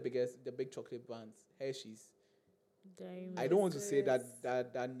 We know the big chocolate brands, Hershey's. I don't want to say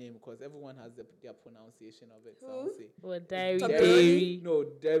that name because everyone has their pronunciation of it. So I'll say Or dairy, Toblerone? no,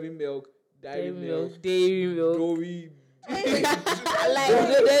 dairy milk, dairy milk, dairy milk. Dory.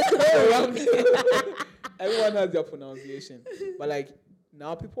 There's no wrong. Everyone has their pronunciation, but like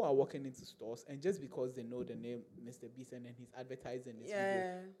now people are walking into stores and just because they know the name Mr. Beast and then he's advertising this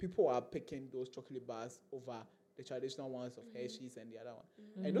video, people are picking those chocolate bars over the traditional ones of Hershey's and the other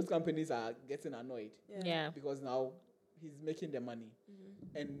one. And those companies are getting annoyed Yeah. because now he's making the money.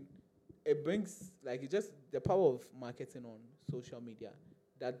 And it brings, like, it just, the power of marketing on social media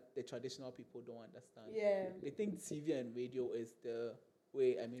that the traditional people don't understand. Yeah. They think TV and radio is the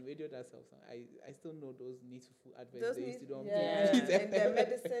way. I mean, radio does help. I still know those need to food adverts Those they used to do on yeah, TV. and the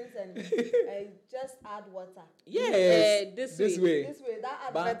medicines and just add water. Yes, this this way. way. This way,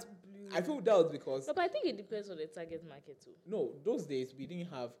 that But advert blew. I feel that was because No, but I think it depends on the target market too. no, those days we didn't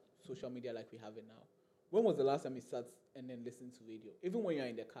have social media like we have it now. When was the last time you sat and then listened to radio? Even when you're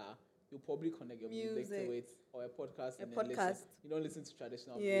in the car, you'll probably connect your music to it or a podcast and then listen. You don't listen to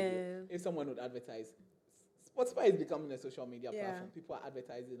traditional radio. If someone would advertise, Spotify is becoming a social media platform. People are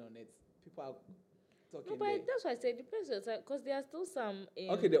advertising on it. People are talking. No, but that's why I said it depends on the time, because there are still some.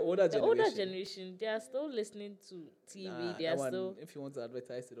 Okay, the older generation, they are still listening to TV. They are still. If you want to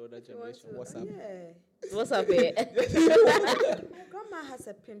advertise to the older generation, what's up? Yeah. What's up here? My grandma has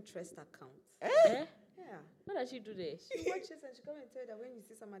a Pinterest account. Eh? Yeah. What does she do there? She watches and she come and tell you that when you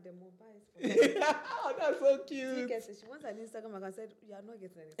see some of the mobiles. Oh, that's so cute. She wants an Instagram account. Said you are not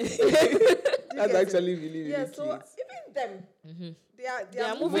getting anything. That's actually really yeah. cute. So even them, they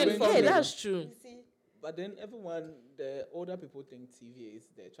are moving forward. forward. That's true. You see. But then everyone, the older people think TV is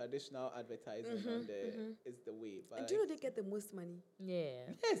the traditional advertising and is the way. But And do you know they get the most money?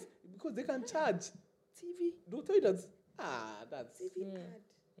 Yeah. yes, because they can charge. TV. They'll tell you that, that's TV Yeah. ad.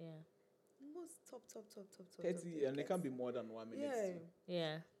 Yeah. Most top. 30, and it can be more than 1 minute. Yeah. too.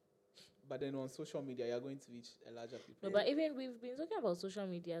 Yeah. But then on social media, you're going to reach a larger people. No, but even we've been talking about social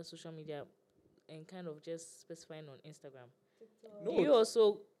media, and kind of just specifying on Instagram. No. Are you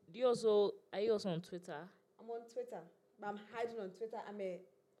also on Twitter? I'm on Twitter, but I'm hiding on Twitter. I'm a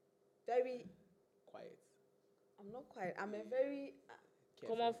very. Quiet. I'm not quiet. I'm a very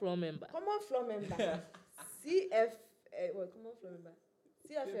Common floor member. common floor member. CF. Common floor member.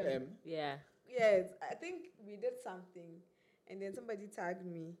 CFM. Yeah. Yes, I think we did something, and then somebody tagged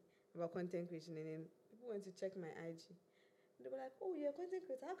me about content creation, and then people went to check my IG. And they were like, "Oh, you're a content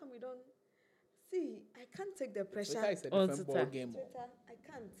creator. How come we don't see? I can't take the pressure. Twitter is a On different Twitter. ball game. Twitter, I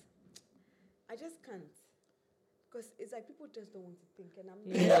can't. I just can't, because it's like people just don't want to think, and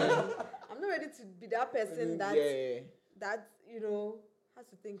I'm not ready to be that person that has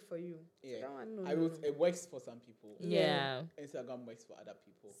to think for you. Yeah. So that one, no. It works for some people. Yeah. Instagram works for other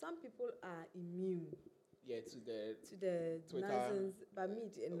people. Some people are immune Yeah, to the the Twitter nonsense, but me,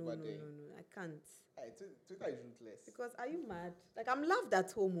 no, over there. I can't. Twitter is ruthless. Because are you mad? Like, I'm loved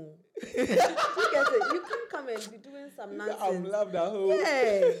at home. You get it? You can't come and be doing some nonsense. I'm loved at home.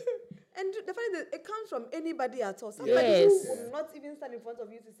 Yeah. And the fact that it comes from anybody at all. Somebody Yes. who will not even stand in front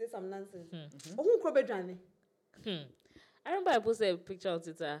of you to say some nonsense. Mm-hmm. Or who crobbe Johnny? I remember I posted a picture on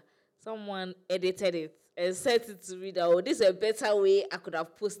Twitter. Someone edited it and sent it to me that, oh, this is a better way I could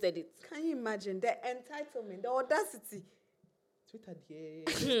have posted it. Can you imagine the entitlement, the audacity? Twitter, yeah.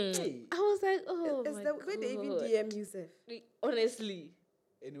 Hey. I was like, oh, It's my the way they even God. DM you, sir. Honestly.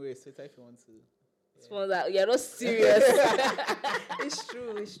 Anyway, Twitter if you want to. Sponsor, you're not serious. It's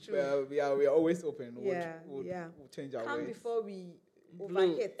true. Well, we are always open. Yeah, We'll change our Come ways. before we Blue.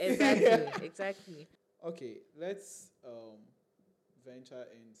 overhit. Exactly. Okay, let's venture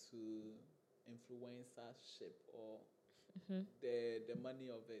into influencership or the money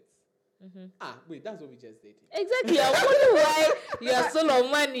of it. Wait, that's what we just did. Exactly. I wonder why you are so low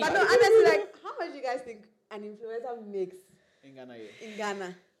money. But no, honestly, like, how much do you guys think an influencer makes In Ghana, yeah. in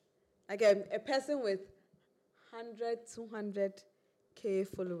Ghana? Like a person with 100, 200K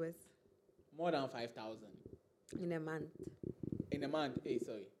followers More than 5,000 in a month. in a month. Hey,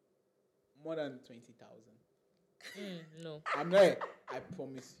 sorry, more than 20,000. No. I'm not. I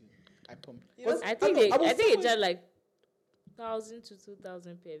promise you. I promise. You know, I think it's just like 1,000 to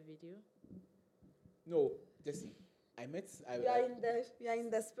 2,000 per video. No, Jesse. You are in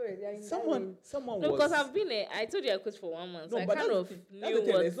the spirit. You are in someone No, was. because I've been I told you I quit for 1 month. No, so I but kind that's of the thing. knew That's the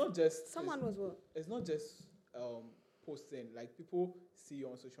thing. what. It's not just. Someone was what? It's not just posting. Like people see you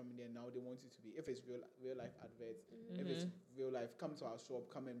on social media now, they want you to be. If it's real life adverts, if it's real life, come to our shop,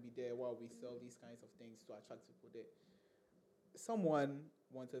 come and be there while we sell these kinds of things to attract people there. Someone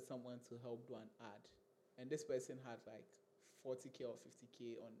wanted someone to help do an ad, and this person had like 40K or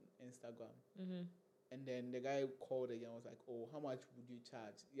 50K on Instagram. And then the guy called again and was like, "Oh, how much would you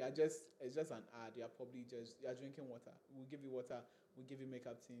charge? It's just an ad. You're drinking water. We'll give you water. We'll give you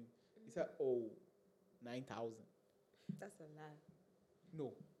makeup team." He said, "Oh, 9,000." That's a lie.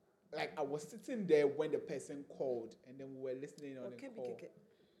 No. Like, I was sitting there when the person called, and then we were listening on the call.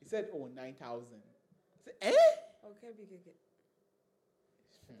 He said, "Oh, 9,000." I said, "Eh?" Okay, BKK.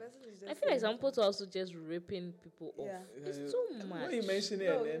 I feel like some people are also just ripping people off. Yeah. It's too much. When you mention it,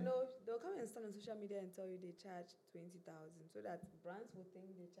 No, and then they'll come and stand on social media and tell you they charge 20,000, so that brands will think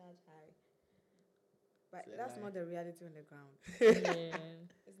they charge high. But It's a that's lie. not the reality on the ground. Yeah.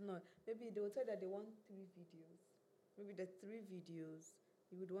 It's not. Maybe they will tell that they want 3 videos. Maybe the 3 videos,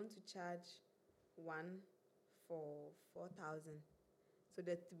 you would want to charge one for 4,000. So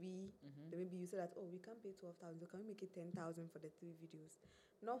the 3, then maybe you say that, oh, we can't pay 12,000, so can we make it 10,000 for the 3 videos?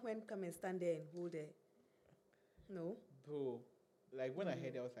 Not when come and stand there and hold it. No, Bro, like when I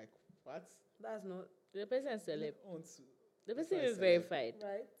heard it, I was like, what? that's not The person is celeb. On to The That's person why is it's verified.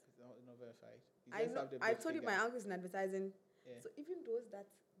 right. it's not verified. You I just know. have the I big told you figure. my uncle is in advertising. Yeah. So even those that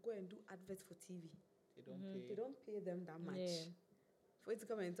go and do adverts for TV, They don't Mhm. pay. they don't pay them that much. Yeah. For you to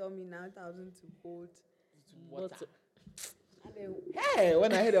come and tell me 9,000 to hold, But and then Hey,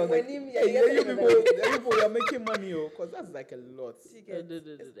 when I heard it, I was When like, him- hey, yeah, you yeah, people, you people, you're making money, because that's like a lot. you get, no, no,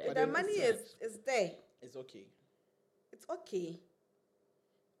 no, no. But the then money it's- is there. It's okay. It's okay.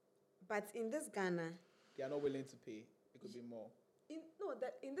 But in this Ghana, They are not willing to pay. It could be more.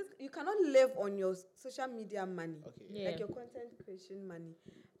 in this you cannot live on your social media money, Okay. Yeah. like your content creation money.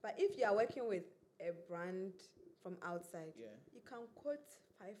 But if you are working with a brand from outside, Yeah. you can quote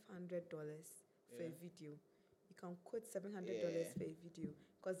 $500 for a Yeah. video. You can quote $700 Yeah. for a video,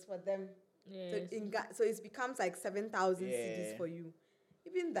 because for them, Yes. so it becomes like 7,000 CDs Yeah. for you.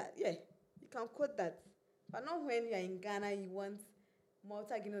 Even that, yeah, you can quote that. But not when you're in Ghana, you want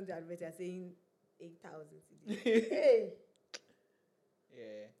Malta Guinea on the advert, you're saying 8,000 CDs. Hey,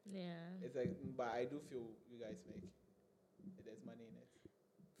 Yeah. Yeah. It's like, but I do feel you guys make. There's money in it.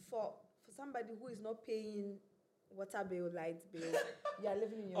 for somebody who is not paying water bill, light bill, you are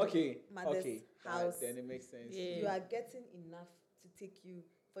living in your Okay. mother's Okay. house. Then it makes sense. Yeah. You are getting enough to take you,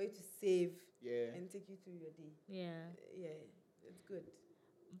 for you to save Yeah. and take you through your day. Yeah. Yeah, it's good.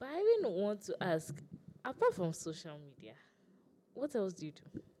 But I even want to ask, apart from social media, what else do you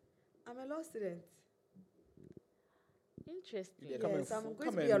do? I'm a law student. Interesting. Yeah, Yes, I'm going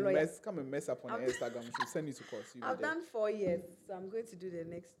come to be a lawyer. come and mess up on I'm- Instagram. We should send you to course. You I've be there. done 4 years, so I'm going to do the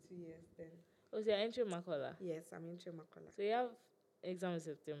next 2 years then. Oh, so you're entering Makola. Yes, I'm in Makola. So you have exam in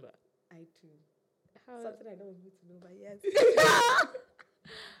September. I do. How Something I don't want you to know, but yes. Oh,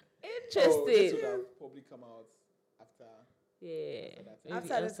 this interesting. would have probably come out after. Yeah. After that. Maybe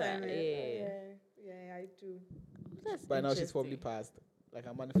After the time, yeah. yeah, I do. That's By now she's probably interesting. passed. Like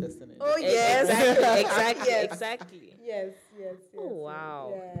I'm manifesting it. Oh, yes. Exactly. Yes. Exactly. Yes, yes. Oh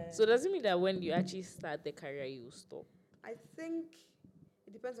wow. Yeah. So does it mean that when you actually start the career, you will stop? I think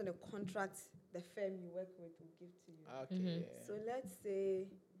it depends on the contract the firm you work with will give to you. Okay. Mhm. Yeah. So let's say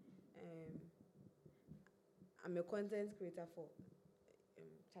I'm a content creator for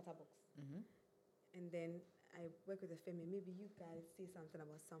Chatterbox, Mhm. and then I work with a firm, and maybe you guys say something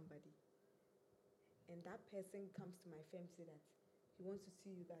about somebody, and that person comes to my firm to say that he wants to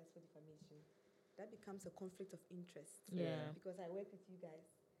sue you guys for defamation. That becomes a conflict of interest. Yeah. Because I work with you guys,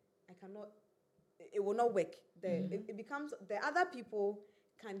 I cannot. It will not work. It becomes the other people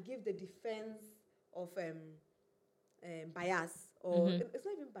can give the defense of bias, or it's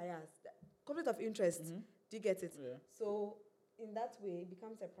not even bias. Conflict of interest. Mhm. Do you get it? Yeah. So in that way, it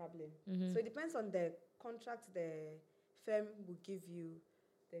becomes a problem. Mhm. So it depends on the contract the firm will give you.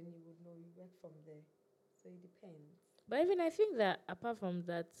 Then you would know, you work from there. So it depends. But even I think that apart from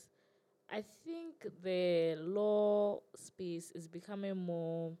that, I think the law space is becoming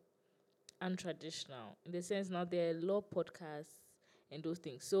more untraditional in the sense now there are law podcasts and those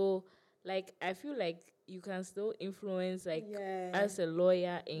things. So like I feel like you can still influence like Yeah. as a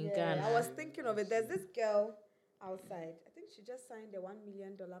lawyer in Yeah, Ghana. I was thinking of it. There's this girl outside. I think she just signed a $1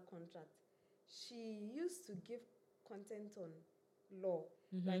 million contract. She used to give content on law.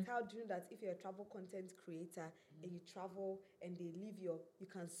 Like how do you know that if you're a travel content creator and you travel and they leave you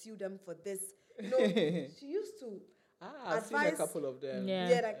can sue them for this. You know, she used to I've seen a advise- couple of them.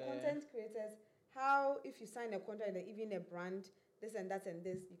 Yeah. like content creators, how if you sign a contract and even a brand, this and that and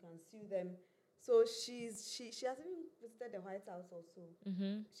this, you can sue them. So she has even visited the White House also.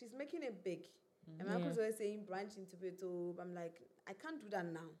 She's making it big. And my uncle's always saying branch into it. So I'm like, I can't do that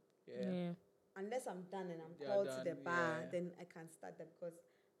now. Yeah. Yeah. Unless I'm done and I'm They are called to done, the bar, yeah. then I can start that, because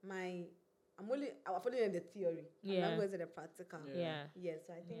I'm following in the theory. I'm Yeah. not going to the practical. Yeah. Yeah,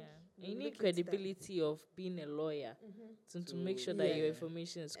 so I think Yeah. we You look need into that. credibility of being a lawyer to make sure that your Yeah.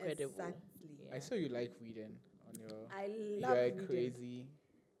 information is credible. Exactly. Yeah. I saw you like reading on your. I You love are reading. crazy.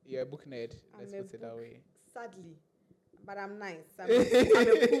 You're a book nerd. Let's I'm a put it that book- way. Sadly, but I'm nice. I'm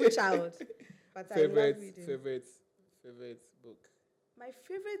a cool child. But I love Favorite book My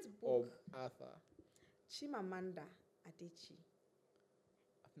favorite of book, Arthur. Chimamanda Adichie.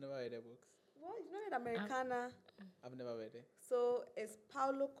 I've never read the books. Well, you know it, Americana. I've never read it. So it's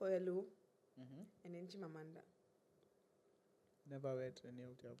Paulo Coelho Mhm. and then Chimamanda. Never read any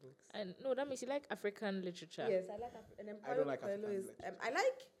of their books. And no, that means you like African literature. Yes, I like and then I Paulo don't like Coelho African is literature. I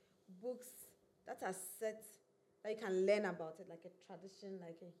like books that are set that you can learn about it, like a tradition,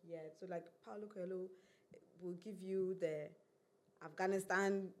 So like Paulo Coelho will give you the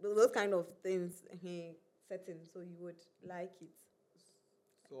Afghanistan, those kind of things setting, so you would like it.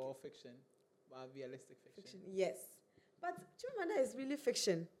 So all fiction, but realistic fiction. Yes. But Chimamanda is really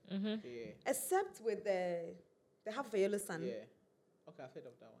fiction. Mm-hmm. Yeah. Except with the Half of a Yellow Sun. Yeah. Okay, I've heard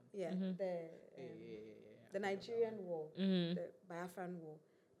of that one. Yeah. Mhm. The Nigerian War, Mm-hmm. the Biafran War.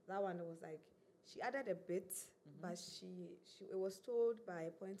 That one was like she added a bit, but she it was told by a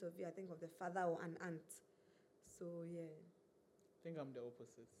point of view, I think, of the father or an aunt. So yeah. I think I'm the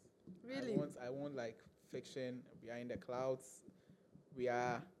opposite. Really? I want like fiction. We are in the clouds.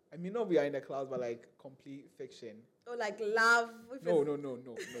 Not we are in the clouds, but like complete fiction. Oh, like love. No.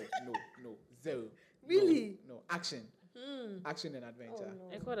 Zero. Really? No. Action. Action and Oh, adventure. no.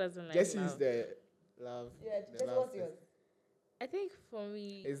 Echo doesn't like Jesse's love. the love. Yeah, the Jesse, love what's is- yours? I think for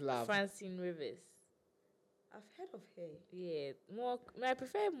me, It's love. Francine Rivers. I've heard of her. Yeah, I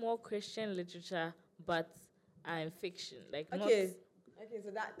prefer more Christian literature, but I'm fiction. Like Okay,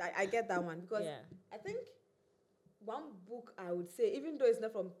 so that I get that one because Yeah. I think one book I would say, even though it's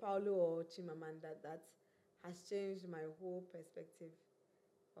not from Paulo or Chimamanda, that has changed my whole perspective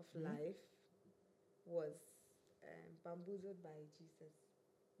of life was Bamboozled by Jesus,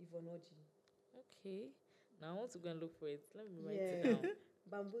 Ivonoji. Okay. Now I want to go and look for it. Let me write it down.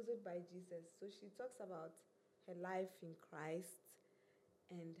 Bamboozled by Jesus. So she talks about her life in Christ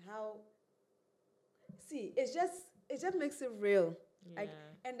and how. See, it just makes it real. Yeah.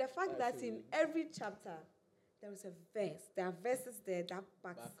 And the fact that in every chapter there is a verse, there are verses there that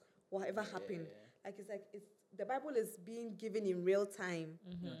backs whatever happened. Yeah. It's the Bible is being given in real time.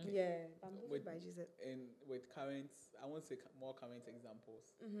 Mm-hmm. Okay. Yeah, Bamboozled With- by Jesus. And with current, I won't say more current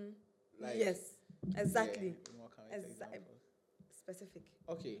examples. Mm-hmm. Yes, exactly. Yeah, more current Exa- examples. Specific.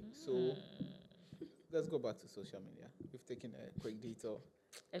 Okay, so let's go back to social media. We've taken a quick detour.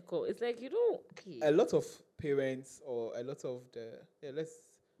 Echo. It's like you don't. A lot of parents or a lot of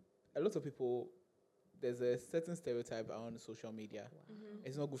people, there's a certain stereotype around social media. Mm-hmm.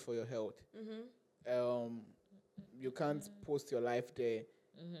 It's not good for your health. Mm-hmm. You can't post your life there.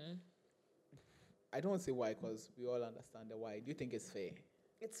 Mm-hmm. I don't want to say why, because we all understand the why. Do you think it's fair?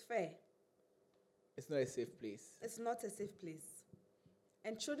 It's fair. It's not a safe place. It's not a safe place.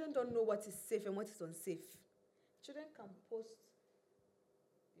 And children don't know what is safe and what is unsafe. Children can post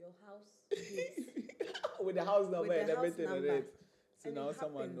your house gate. With the house number With the and house everything on number. it. So And now it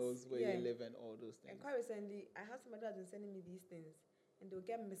someone happens. knows where Yeah. you live and all those things. And quite recently, I had somebody that's been sending me these things, and they'll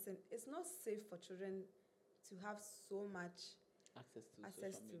get missing. It's not safe for children to have so much Access to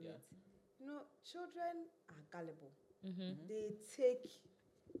access social to media. it. You know, children are gullible. Mm-hmm. They take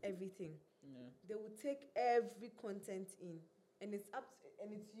everything. Yeah. They will take every content in, and it's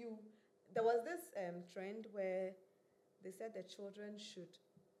and it's you. There was this trend where they said that children should,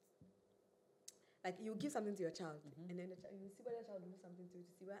 like, you give something to your child, and then you see whether the child will do something to you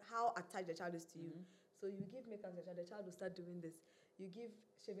to see how attached the child is to you. So you give makeup to the child will start doing this. You give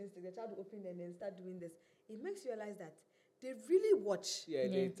shaving stick, the child will open and then start doing this. It makes you realize that they really watch. Yeah,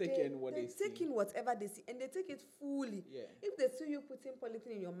 they take in what they take see. in whatever they see, and they take it fully. Yeah. If they see you putting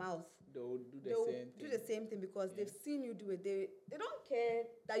polythene in your mouth, They'll do the they'll same do thing. the same thing because Yeah. they've seen you do it. They don't care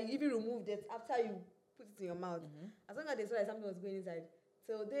that you even removed it after you put it in your mouth. As long as they saw that something was going inside.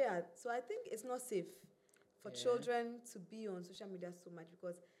 So I think it's not safe for Yeah. children to be on social media so much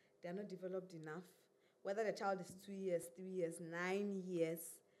because they are not developed enough. Whether the child is 2 years, 3 years, 9 years,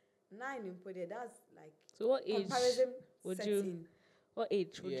 9 in Pode, that's like So what age comparison would setting. you? What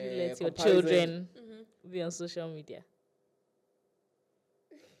age would you Yeah, let your comparison. children Mm-hmm. be on social media?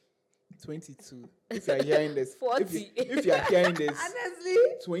 22. If you're hearing this, 40. if you're hearing this, Honestly,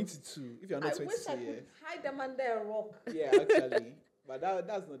 22. If you're I not wish 22 I years. could hide them under a rock. Yeah, actually. But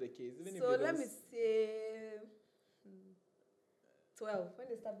that's not the case. Even So if they let don't me say 12 when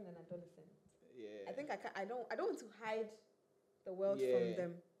they start being an adolescent. Yeah. I think I don't want to hide the world Yeah. from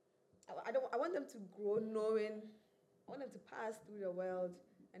them. I want them to grow knowing. I want them to pass through the world,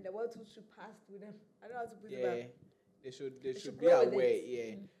 and the world too should pass through them. I don't know how to put it Yeah. back. They should should be grow with aware. it.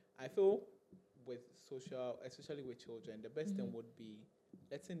 Yeah. I feel with social, especially with children, the best thing would be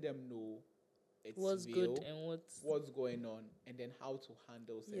letting them know it's What's real, good and what's going on, and then how to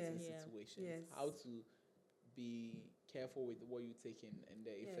handle certain Yes. Yeah. situations. Yes. How to be careful with what you take in and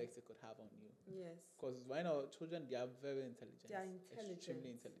the Yeah. effects it could have on you. Yes, Because right now, children, they are very intelligent. They are Extremely intelligent.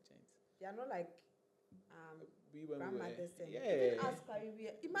 intelligent. they are not like we when we grandmothers were, and yeah. even us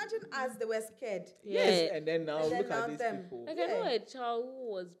Caribbean. Imagine us, they were scared. Yes, Yeah. and then now And then look now at these them. people. Like I know Yeah. a child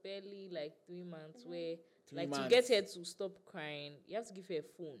who was barely like 3 months, where 3 like months. to get her to stop crying, you have to give her a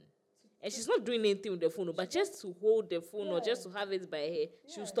phone. And she's not doing anything with the phone, but just to hold the phone or just to have it by her,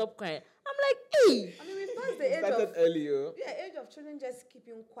 she'll Yeah. stop crying. I'm like, hey! I mean, we passed the It age started of earlier. age of children just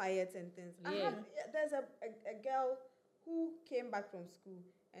keeping quiet and things. Yeah. There's a girl who came back from school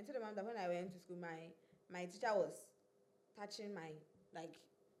and told the mom that when I went to school, my teacher was touching my, like,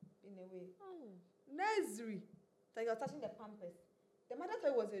 in a way, nursery. Like I was touching the pampers. The mother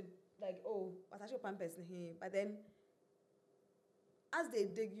thought it was was touching pampers in here. But then, as they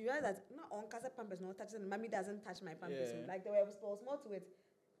dig, you realize that not on casa pampers, not touching. Mommy doesn't touch my pampers. Yeah. Like there was more to it.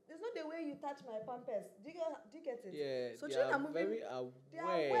 There's not the way you touch my pampers. Do you get it? Yeah, So they children are are moving. very They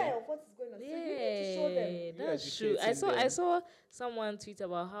are aware of what is going on. So you need to show them. Yeah, that's true. I saw someone tweet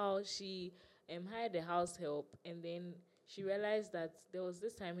about how she hired a house help, and then she realized that there was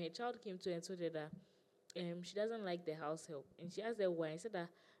this time her child came to her and told her that she doesn't like the house help, and she asked her why. I said that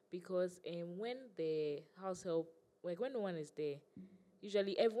because when the house help, like when no one is there,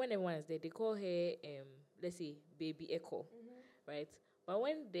 usually when everyone is there, they call her let's say baby Echo, right? But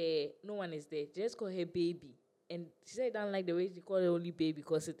when no one is there, they just call her baby. And she said, "I don't like the way she call her only baby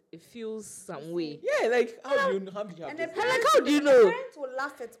because it feels some way." Yeah, like how do you have And this? the parents, how do you the know? parents will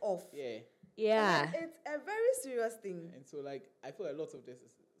laugh it off. Yeah, Yeah. And it's a very serious thing. and so like I feel a lot of this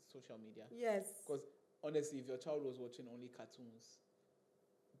is social media. Yes. Because honestly, if your child was watching only cartoons,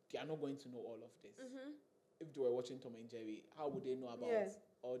 they are not going to know all of this. If they were watching Tom and Jerry, how would they know about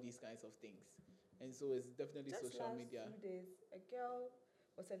all these kinds of things? And so it's definitely Just social last media. 2 days, a girl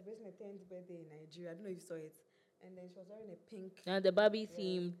was celebrating her 10th birthday in Nigeria. I don't know if you saw it. And then she was wearing a pink. Now the Barbie dress.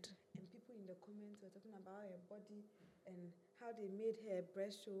 themed. And people in the comments were talking about her body and how they made her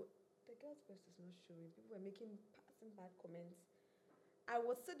breast show. The girl's breast is not showing. People were passing bad comments. I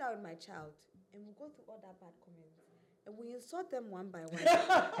would sit down with my child and we'll go through all that bad comments. And we insult them one by one.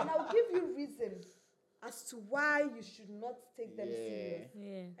 And I'll give you reason as to why you should not take them serious.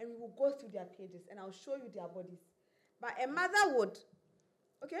 Yeah. And we will go through their pages and I'll show you their bodies. But a mother would,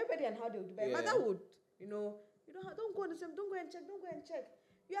 okay, everybody and how they would do, but a mother would, don't go on the same, don't go and check.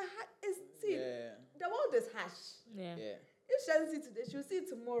 The world is harsh. Yeah. If she doesn't see it today, she'll see it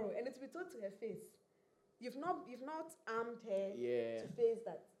tomorrow and it will be told to her face. You've not armed her to face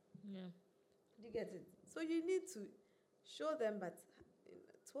that. Yeah. Do you get it? So you need to show them, but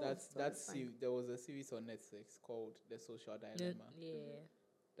 12. There was a series on Netflix called The Social Dilemma. Yeah.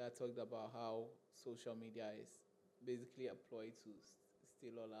 That talked about how social media is basically a ploy to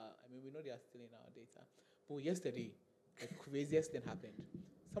steal all our. I mean, we know they are stealing our data. But yesterday, the craziest thing happened.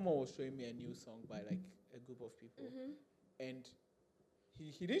 Someone was showing me a new song by like a group of people, and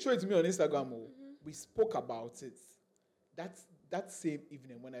he didn't show it to me on Instagram. We spoke about it. That same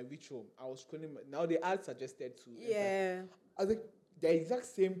evening when I reached home, I was scrolling. Now the ad suggested to. Yeah. I was like, the exact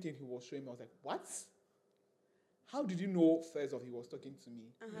same thing he was showing me. I was like, what? How did you know first of he was talking to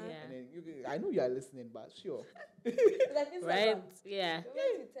me? Yeah. And then I know you are listening, but sure. Like Instagram. Right? Yeah. The way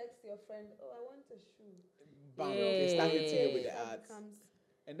you text your friend, oh, I want a shoe. Bam, they start hitting you with the That ads. becomes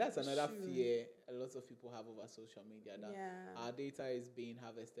And that's another Sure. fear a lot of people have over social media, that Yeah. our data is being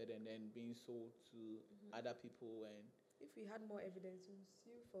harvested and then being sold to other people. And If we had more evidence, we would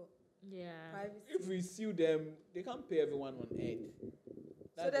sue for Yeah. privacy. if we sue them, they can't pay everyone on end.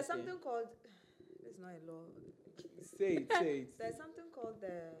 So there's something called, it's not a law. Say it. There's something called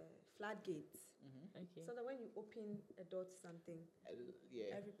the floodgate. Okay. So that when you open a door to something,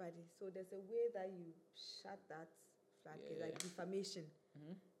 Yeah. everybody. So there's a way that you shut that floodgate, like defamation.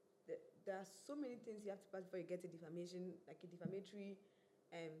 There are so many things you have to pass before you get a defamation, like a defamatory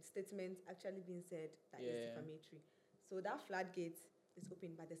statement actually being said that is defamatory. So that floodgate is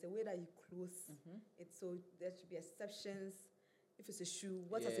open, but there's a way that you close it. So there should be exceptions. If it's a shoe,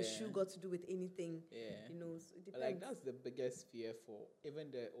 what has a shoe got to do with anything? Yeah. So it depends. Like that's the biggest fear for even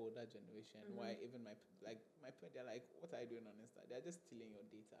the older generation. Why even my parents, they're like, what are you doing on Insta? They're just stealing your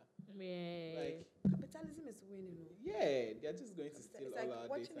data. Yeah. Like Capitalism is winning. yeah, they're just going to steal It's all like our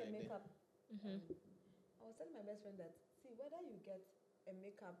watching data. a And then, makeup. I was telling my best friend that, see, whether you get a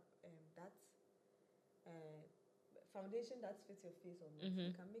makeup that foundation that fits your face or not,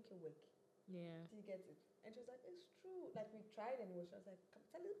 it can make it work. Yeah. Do you get it? And she was like, it's true. Like, we tried and she was like,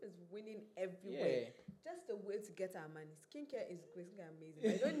 capitalism is winning everywhere. Just a way to get our money. Skincare is great, skincare amazing.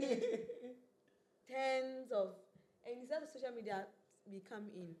 I don't need tens of, and instead of social media, we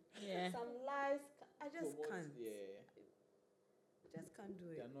come in. Yeah. Some lies, I just can't. Yeah. Just can't do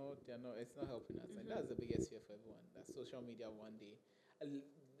it. They're not, it's not helping us. And that's the biggest fear for everyone, that social media one day,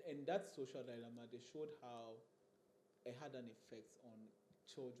 and in that social dilemma, they showed how it had an effect on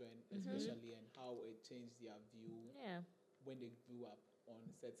children, especially, and how it changed their view when they grew up on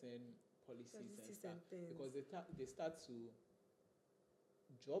certain policies and stuff. Because they start to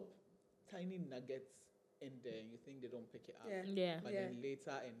drop tiny nuggets in there, and you think they don't pick it up. But then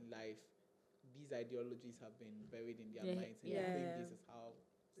later in life, these ideologies have been buried in their minds, and I think this is how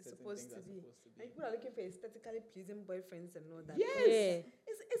certain things are supposed to be. And people are looking for aesthetically pleasing boyfriends and all that. Yes!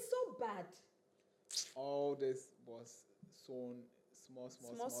 It's so bad. All this was sown small.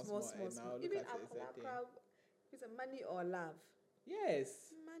 And now look Even at it, it's a thing. It's a money or love.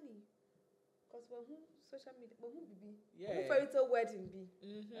 Yes. Money. Because when who social media, when who be? Yeah. Who fairy tale wedding be?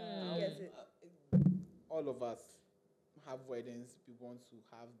 Guess it. All of us have weddings we want to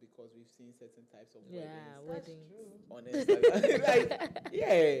have because we've seen certain types of weddings on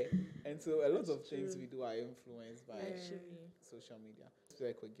Instagram. And so a lot of things we do are influenced by social media. Let's play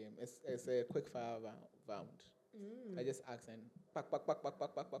a quick game. It's a quick fire round. I just ask and pack,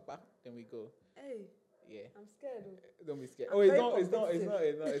 then we go. Hey. Yeah. I'm scared. Don't be scared.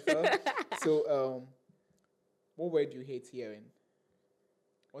 It's not. So, what word do you hate hearing?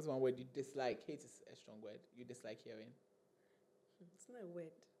 What's one word you dislike? Hate is a strong word. You dislike hearing? It's not a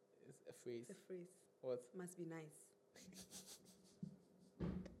word. It's a phrase. It's a phrase. What? Must be nice.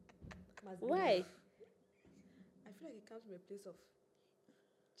 Why? Nice. I feel like it comes from a place of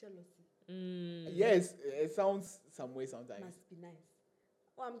jealousy. Yes, it sounds some way sometimes. Must be nice.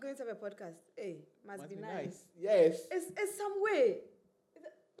 Oh, I'm going to have a podcast. Hey, must be nice. Yes. It's some way.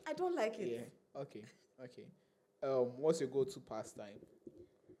 I don't like it. Yeah. Okay. What's your go-to pastime?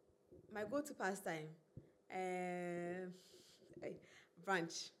 My go-to pastime,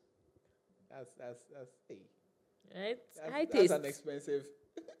 brunch. That's hey. Right? That's an expensive.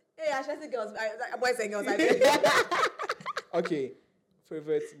 Hey, I should say girls. Boys and girls. I mean. Okay.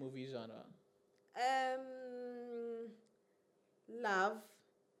 Favorite movie genre? Love,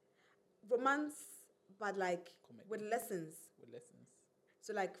 romance, but like Comedy. with lessons.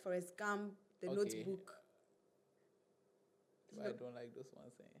 So like Forrest Gump, The Notebook. I don't like those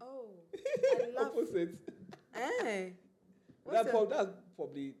ones. Oh, I love opposite. That's That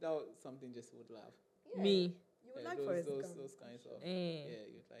was something Jesse would love. Yeah. Me. You would like Forrest Gump. Those kinds of. Yeah,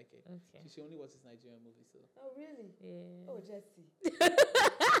 you'd like it. Okay. She only watches Nigerian movies, so. Oh really? Yeah. Oh Jesse.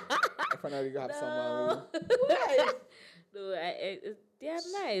 I finally have someone. Why? No, they are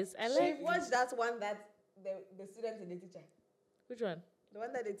nice. I She like. watched that one that the student and the teacher. Which one? The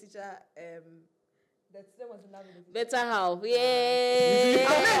one that the teacher the student was in love with the teacher. Better How. Yeah.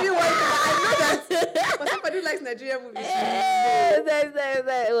 I'm not even watching that. I know that. But somebody who likes Nigerian movies. It was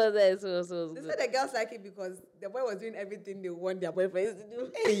nice. It was They good. said the girls like it because the boy was doing everything they want their boyfriends to do.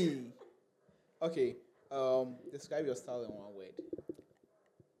 Hey. Okay. Describe your style in one word.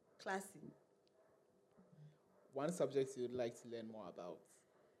 Classy. One subject you'd like to learn more about.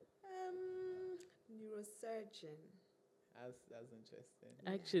 Neurosurgeon. That's interesting.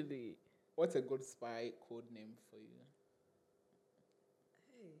 Actually. What's a good spy code name for you?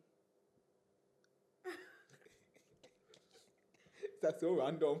 Hey. That's so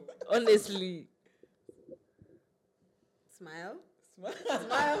random. Honestly. Smile.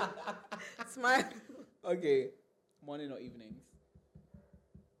 Smile. Smile. Okay. Morning or evenings?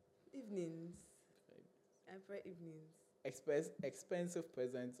 Evenings. I prefer evenings. Expensive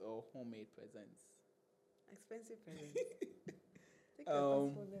presents or homemade presents? Expensive presents. Take your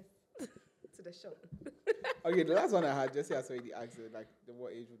passport to the shop. Okay, the last one I had, Jesse has already asked it, like,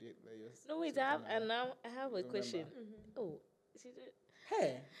 what age would you let your No, wait, I have a question. Oh,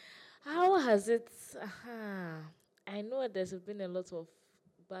 Hey. how has it? I know there's been a lot of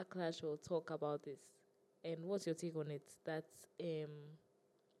backlash or talk about this, and what's your take on it? That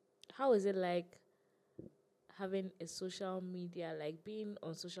how is it like having a social media, like being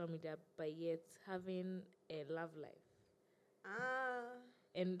on social media, but yet having a love life?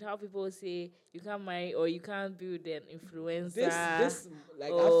 And how people say you can't marry or you can't build an influencer. This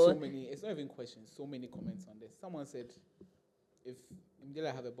like I have so many. It's not even questions. So many comments on this. Someone said, if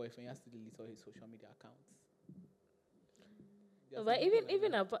Imdela have a boyfriend, he has to delete all his social media accounts. No, but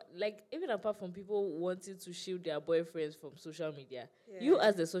even apart from people wanting to shield their boyfriends from social media, you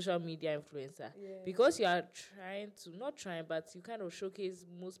as the social media influencer, because you are but you kind of showcase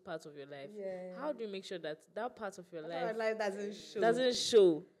most parts of your life. How do you make sure that part of your life doesn't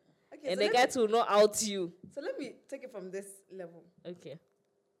show? Okay, and so the guy will not out you. So let me take it from this level. Okay.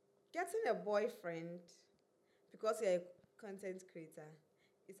 Getting a boyfriend because you're a content creator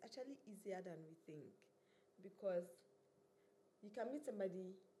is actually easier than we think, because you can meet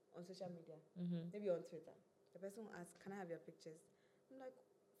somebody on social media, maybe on Twitter. The person will ask, "Can I have your pictures?" I'm like,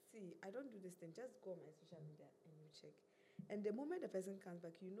 see, I don't do this thing. Just go on my social media and you check. And the moment the person comes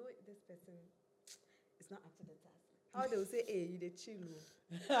back, you know this person is not up to the task. How they will say, hey, you the chill.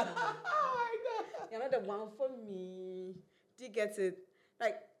 You're not the one for me. Do you get it?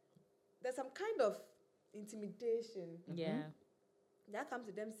 Like, there's some kind of intimidation Yeah. that comes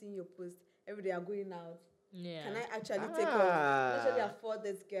to them seeing your post every day. Are going out. Yeah. Can I actually take off? Actually afford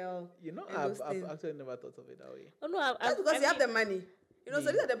this girl? You know, and I've those things. actually never thought of it that way. Oh no, That's because you have the money. You know, so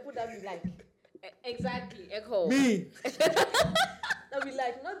Me. these are the people that we like. exactly. Echo. Me. That we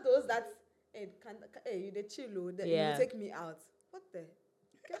like, not those that hey, you the chill, that you Yeah. will take me out. What the?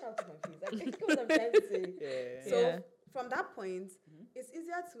 Get out of my face. Like, you know what I'm trying to say. Yeah. So Yeah. from that point, it's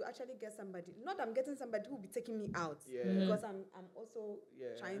easier to actually get somebody. Not I'm getting somebody who will be taking me out. Yeah. Because I'm also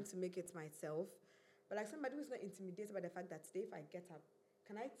Yeah. trying to make it myself. But like somebody who's not intimidated by the fact that today if I get up,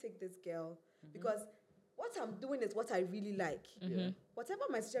 can I take this girl? Because what I'm doing is what I really like. Yeah. Whatever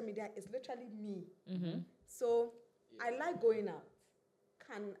my social media is literally me. Mm-hmm. So I like going out.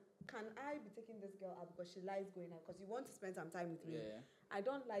 Can I be taking this girl out because she likes going out? Because you want to spend some time with me. Yeah. I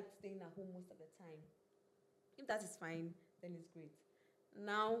don't like staying at home most of the time. If that is fine, then it's great.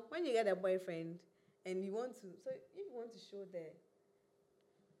 Now, when you get a boyfriend and you want to, so if you want to show there,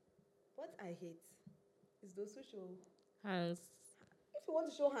 what I hate is those who show. Hands. If you want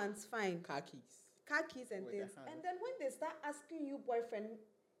to show hands, fine. Car keys And with the things. hands. And then when they start asking you girlfriend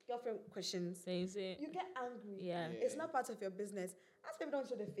questions, So you say, you get angry. yeah. It's not part of your business. As if you don't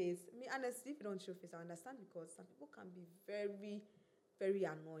show the face. Me, honestly, if you don't show face, I understand because some people can be very, very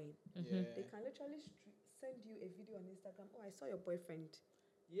annoying. Yeah. They can literally send you a video on Instagram. Oh, I saw your boyfriend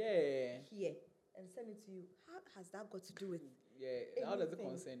Yeah. here, and send it to you. How has that got to do with? Yeah. How does it anything?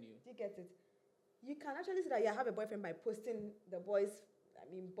 concern you? Do you get it? You can actually say that you have a boyfriend by posting the boy's,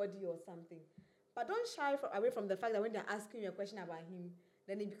 body or something. But don't shy away from the fact that when they're asking you a question about him,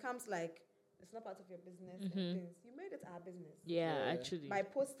 then it becomes like it's not part of your business and things. You made it our business. Yeah, Yeah. actually. By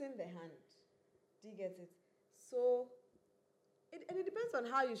posting the hand. Do you get it? So, it depends on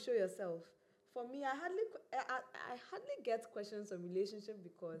how you show yourself. For me, I hardly get questions on relationship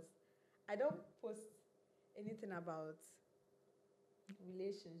because I don't post anything about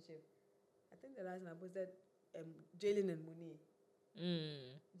relationship. I think the last time I posted Jalen and Monet. Do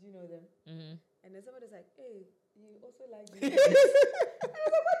you know them? Mm-hmm. And then somebody's like, hey, you also like this. And I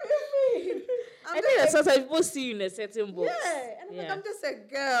was like, what do you mean? I think that sometimes people see you in a certain box. Yeah, and I'm like, Yeah. I'm just a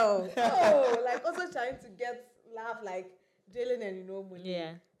girl. Oh, like also trying to laugh like Jalen and Monet.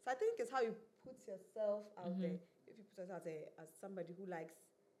 Yeah. So I think it's how you put yourself out there. If you put yourself out there as somebody who likes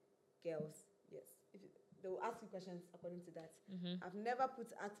girls, yes. They will ask you questions according to that. I've never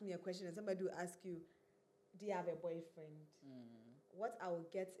asked me a question and somebody will ask you, do you have a boyfriend? What I will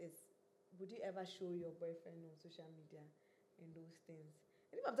get is, would you ever show your boyfriend on social media and those things?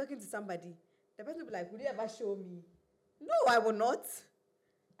 And if I'm talking to somebody, the person will be like, would you ever show me? No, I will not.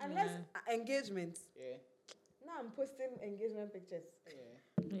 Unless engagement. Yeah. Now I'm posting engagement pictures. Yeah.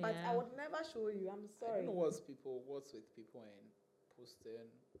 But I would never show you. I'm I sorry. don't know what's with people and posting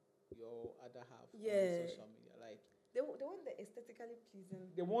your other half on Yeah. social media. Like They want the aesthetically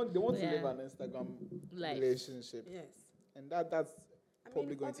pleasing. they want to Yeah. live an Instagram Life. relationship. Yes. And that's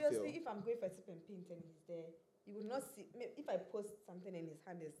probably going to obviously, fail. if I'm going for a sip and paint and he's there, you will not see. If I post something and his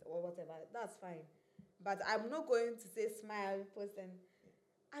hand is or whatever, that's fine. But I'm not going to say smile, post, and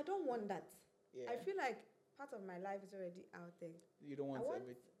I don't want that. Yeah. I feel like part of my life is already out there. You don't want I want,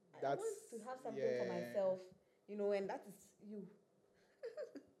 everything. I want to have something for myself, and that is you.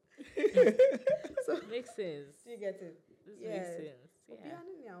 So Makes sense. do you get it? This Yes. makes sense. Yeah.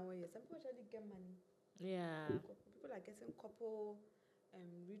 Some people actually get money. Yeah. People are getting couple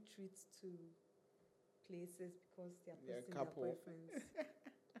retreats to places because they are Yeah, posting couple. their boyfriends.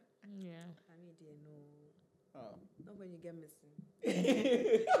 Yeah. I mean, they know. Oh. Not when you get missing.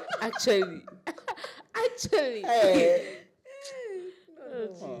 Actually. Actually. Hey. No, Oh,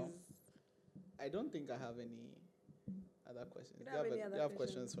 no. Wow. jeez. I don't think I have any other questions. You Do don't have any other you have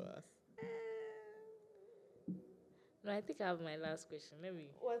questions? questions for us? No, I think I have my last question. Let me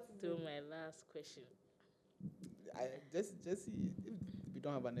What's do my last question. Just see if we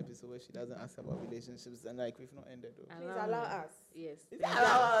don't have an episode where she doesn't ask about relationships, then like we've not ended though. Please allow me. us. Yes. Is Thank that you.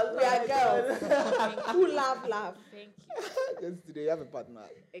 allowed? We are girls who laugh. Thank you. Just today you have a partner.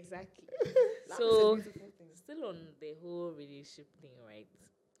 Exactly. Laugh So, is a beautiful thing. still on the whole relationship thing, right?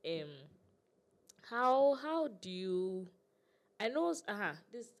 How do you? I know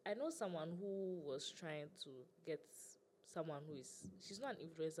someone who was trying to get someone who is, she's not an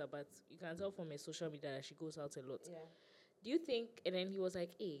influencer, but you can tell from her social media that she goes out a lot. Yeah. Do you think? And then he was like,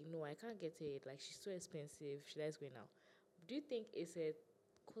 "Hey, no, I can't get it. Like she's so expensive. She likes going out." Do you think it's a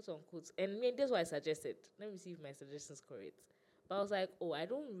quote unquote, and that's what I suggested. Let me see if my suggestion is correct. But I was like, oh, I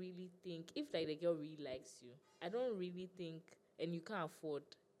don't really think if like the girl really likes you, I don't really think, and you can't afford,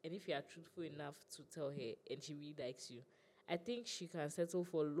 and if you are truthful enough to tell her, and she really likes you, I think she can settle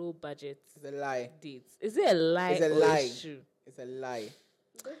for low budget It's a lie. dates. Is it a lie It's a or lie. it's true? It's a lie.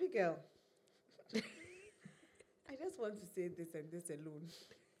 Baby girl. I just want to say this and this alone.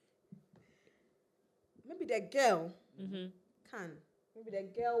 Maybe the girl can. Maybe the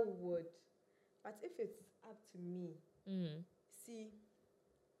girl would. But if it's up to me, see,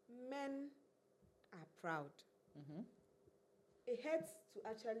 men are proud. Mm-hmm. It hurts to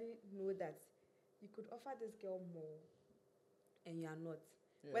actually know that you could offer this girl more and you are not.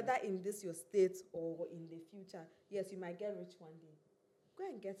 Yeah. Whether in this your state or in the future, yes, you might get rich one day. Go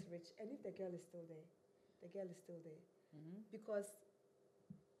and get rich, and if the girl is still there, the girl is still there. Mm-hmm. Because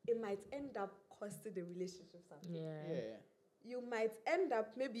it might end up costing the relationship something. Yeah. You might end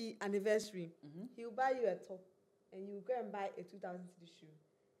up, maybe anniversary, he'll buy you a top, and you go and buy a 2,000 shoe.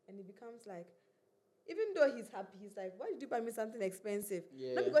 And it becomes like, even though he's happy, he's like, why did you buy me something expensive?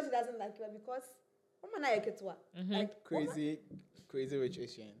 Yeah. Not because he doesn't like you, but because, like, Crazy rich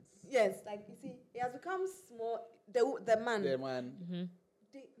Asians. yes, like, you see, it has become small, the man. The man.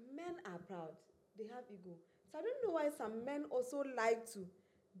 The men are proud. They have ego. So I don't know why some men also like to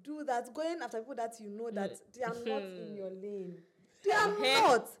do that, going after people that you know that they are not in your lane. They are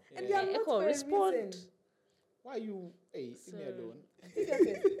not. And they are not for a reason. Why you, leave me alone? You get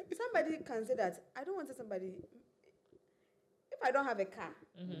it? Somebody can say that, I don't want to somebody, if I don't have a car,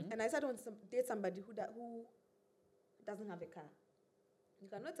 and I said I don't want to date somebody who doesn't have a car, you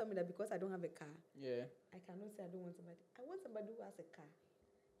cannot tell me that because I don't have a car, I cannot say I don't want somebody. I want somebody who has a car.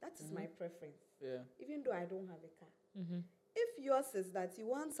 That is my preference. Yeah. Even though I don't have a car. If yours is that you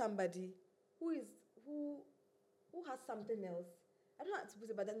want somebody who has something else, I don't have to put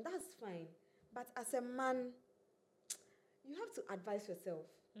it, but then that's fine. But as a man, you have to advise yourself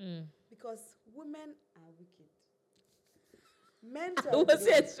because women are wicked. Men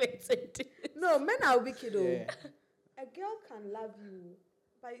no, men are wicked. Yeah. A girl can love you,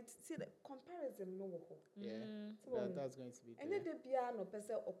 but see the comparison no. Yeah. That's going to be And there. then the beer no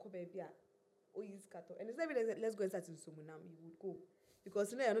person or baby or use cattle. And it's not even let's go and start in Sumunam, you would go.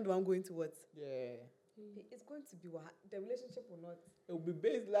 Because you know you're not the one going towards. Yeah. It's going to be the relationship will not. It would be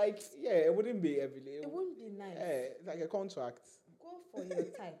based like, it wouldn't be every day. It won't be nice. It's like a contract. Go for your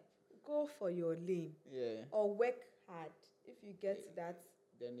type. Go for your lane. Yeah. Or work hard. If you get that,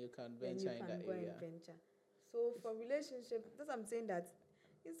 then you can then venture you in can that go area. and venture. So for relationship, that's what I'm saying, that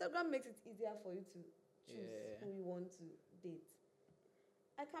Instagram makes it easier for you to choose who you want to date.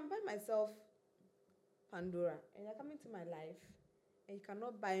 I can buy myself Pandora, and you're coming to my life, and you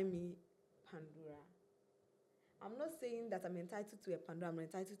cannot buy me Pandora. I'm not saying that I'm entitled to a Pandora. I'm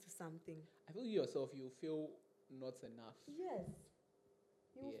entitled to something. I feel you yourself, you feel not enough. Yes.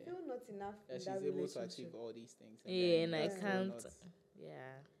 You will feel not enough in She's that able to relationship. achieve all these things. And I you're still can't. not.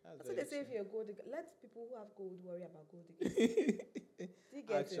 That's what they say if you're a gold digger. Let people who have gold worry about gold diggers. Do you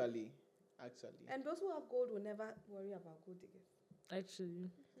get it? Actually. And those who have gold will never worry about gold diggers. Actually,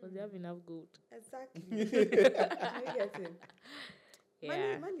 because they have enough gold. Exactly. Do you get it?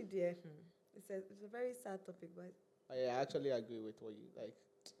 Yeah. Money dear. It's a very sad topic, but I actually agree with what you like.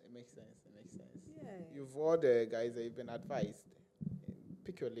 It makes sense. yeah. You've all the guys that you've been advised.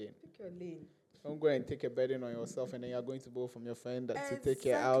 Pick your lane. Pick your lane. Don't go and take a burden on yourself, and then you're going to borrow from your friend to take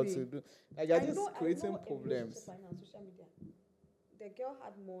care out to do. Like you're just creating problems. Right now on social media, the girl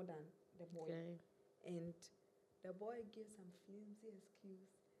had more than the boy, and the boy gave some flimsy excuse,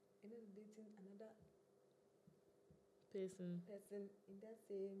 and then dating another person in that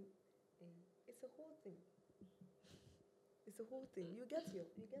same. It's a whole thing. It's a whole thing. You get your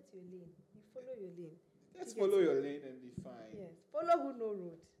lane. You follow your lane. Just follow your lane and be fine. Yes. Follow who know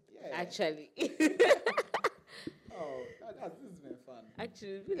road. Yeah. Actually. This has been fun. Actually,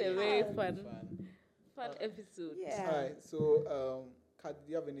 it's been a very fun episode. Yeah. All right. So, Kat, do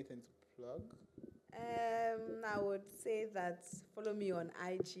you have anything to plug? I would say that follow me on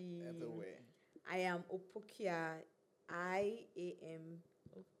IG. Everywhere. I am Opokia, IAM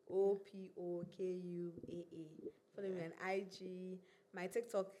OPOKUAA. Follow me on IG. My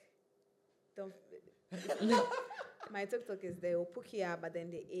TikTok, my TikTok is the Opokia, but then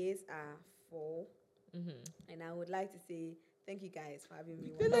the A's are 4. And I would like to say thank you guys for having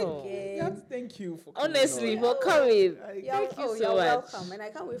me once again. You have to thank you for coming Honestly, on. for coming. Thank you so you're much. welcome. And I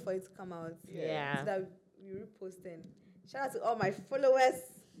can't wait for it to come out. Yeah. So that we repost and shout out to all my followers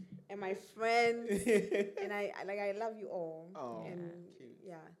and my friends. And I love you all. Oh, and cute.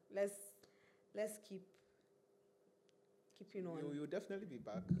 yeah, let's keep keeping on. You'll definitely be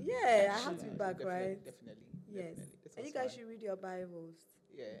back. Yeah, I have to be back, right? Definitely. Yes. Definitely. This And was you guys fun. should read your Bibles.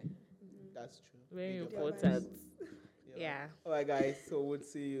 Yeah, that's true. Very Read your important. Bibles. Yeah. All right, guys. So we'll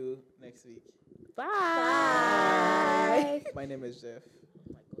see you next week. Bye. Bye. My name is Jeff.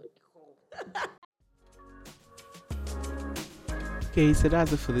 Okay, so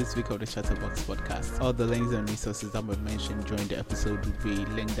that's it for this week of the Chatterbox podcast. All the links and resources that were mentioned during the episode will be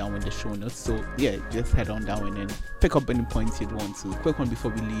linked down in the show notes. So yeah, just head on down and pick up any points you'd want to. Quick one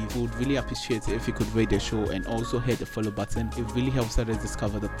before we leave, we would really appreciate it if you could rate the show and also hit the follow button. It really helps others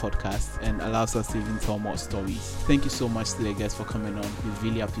discover the podcast and allows us to even tell more stories. Thank you so much to the guests for coming on. We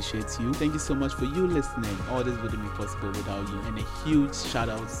really appreciate you. Thank you so much for you listening. All this wouldn't be possible without you. And a huge shout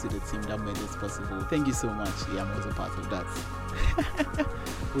out to the team that made this possible. Thank you so much. Yeah, I'm also part of that.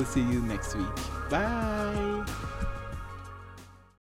 We'll see you next week. Bye.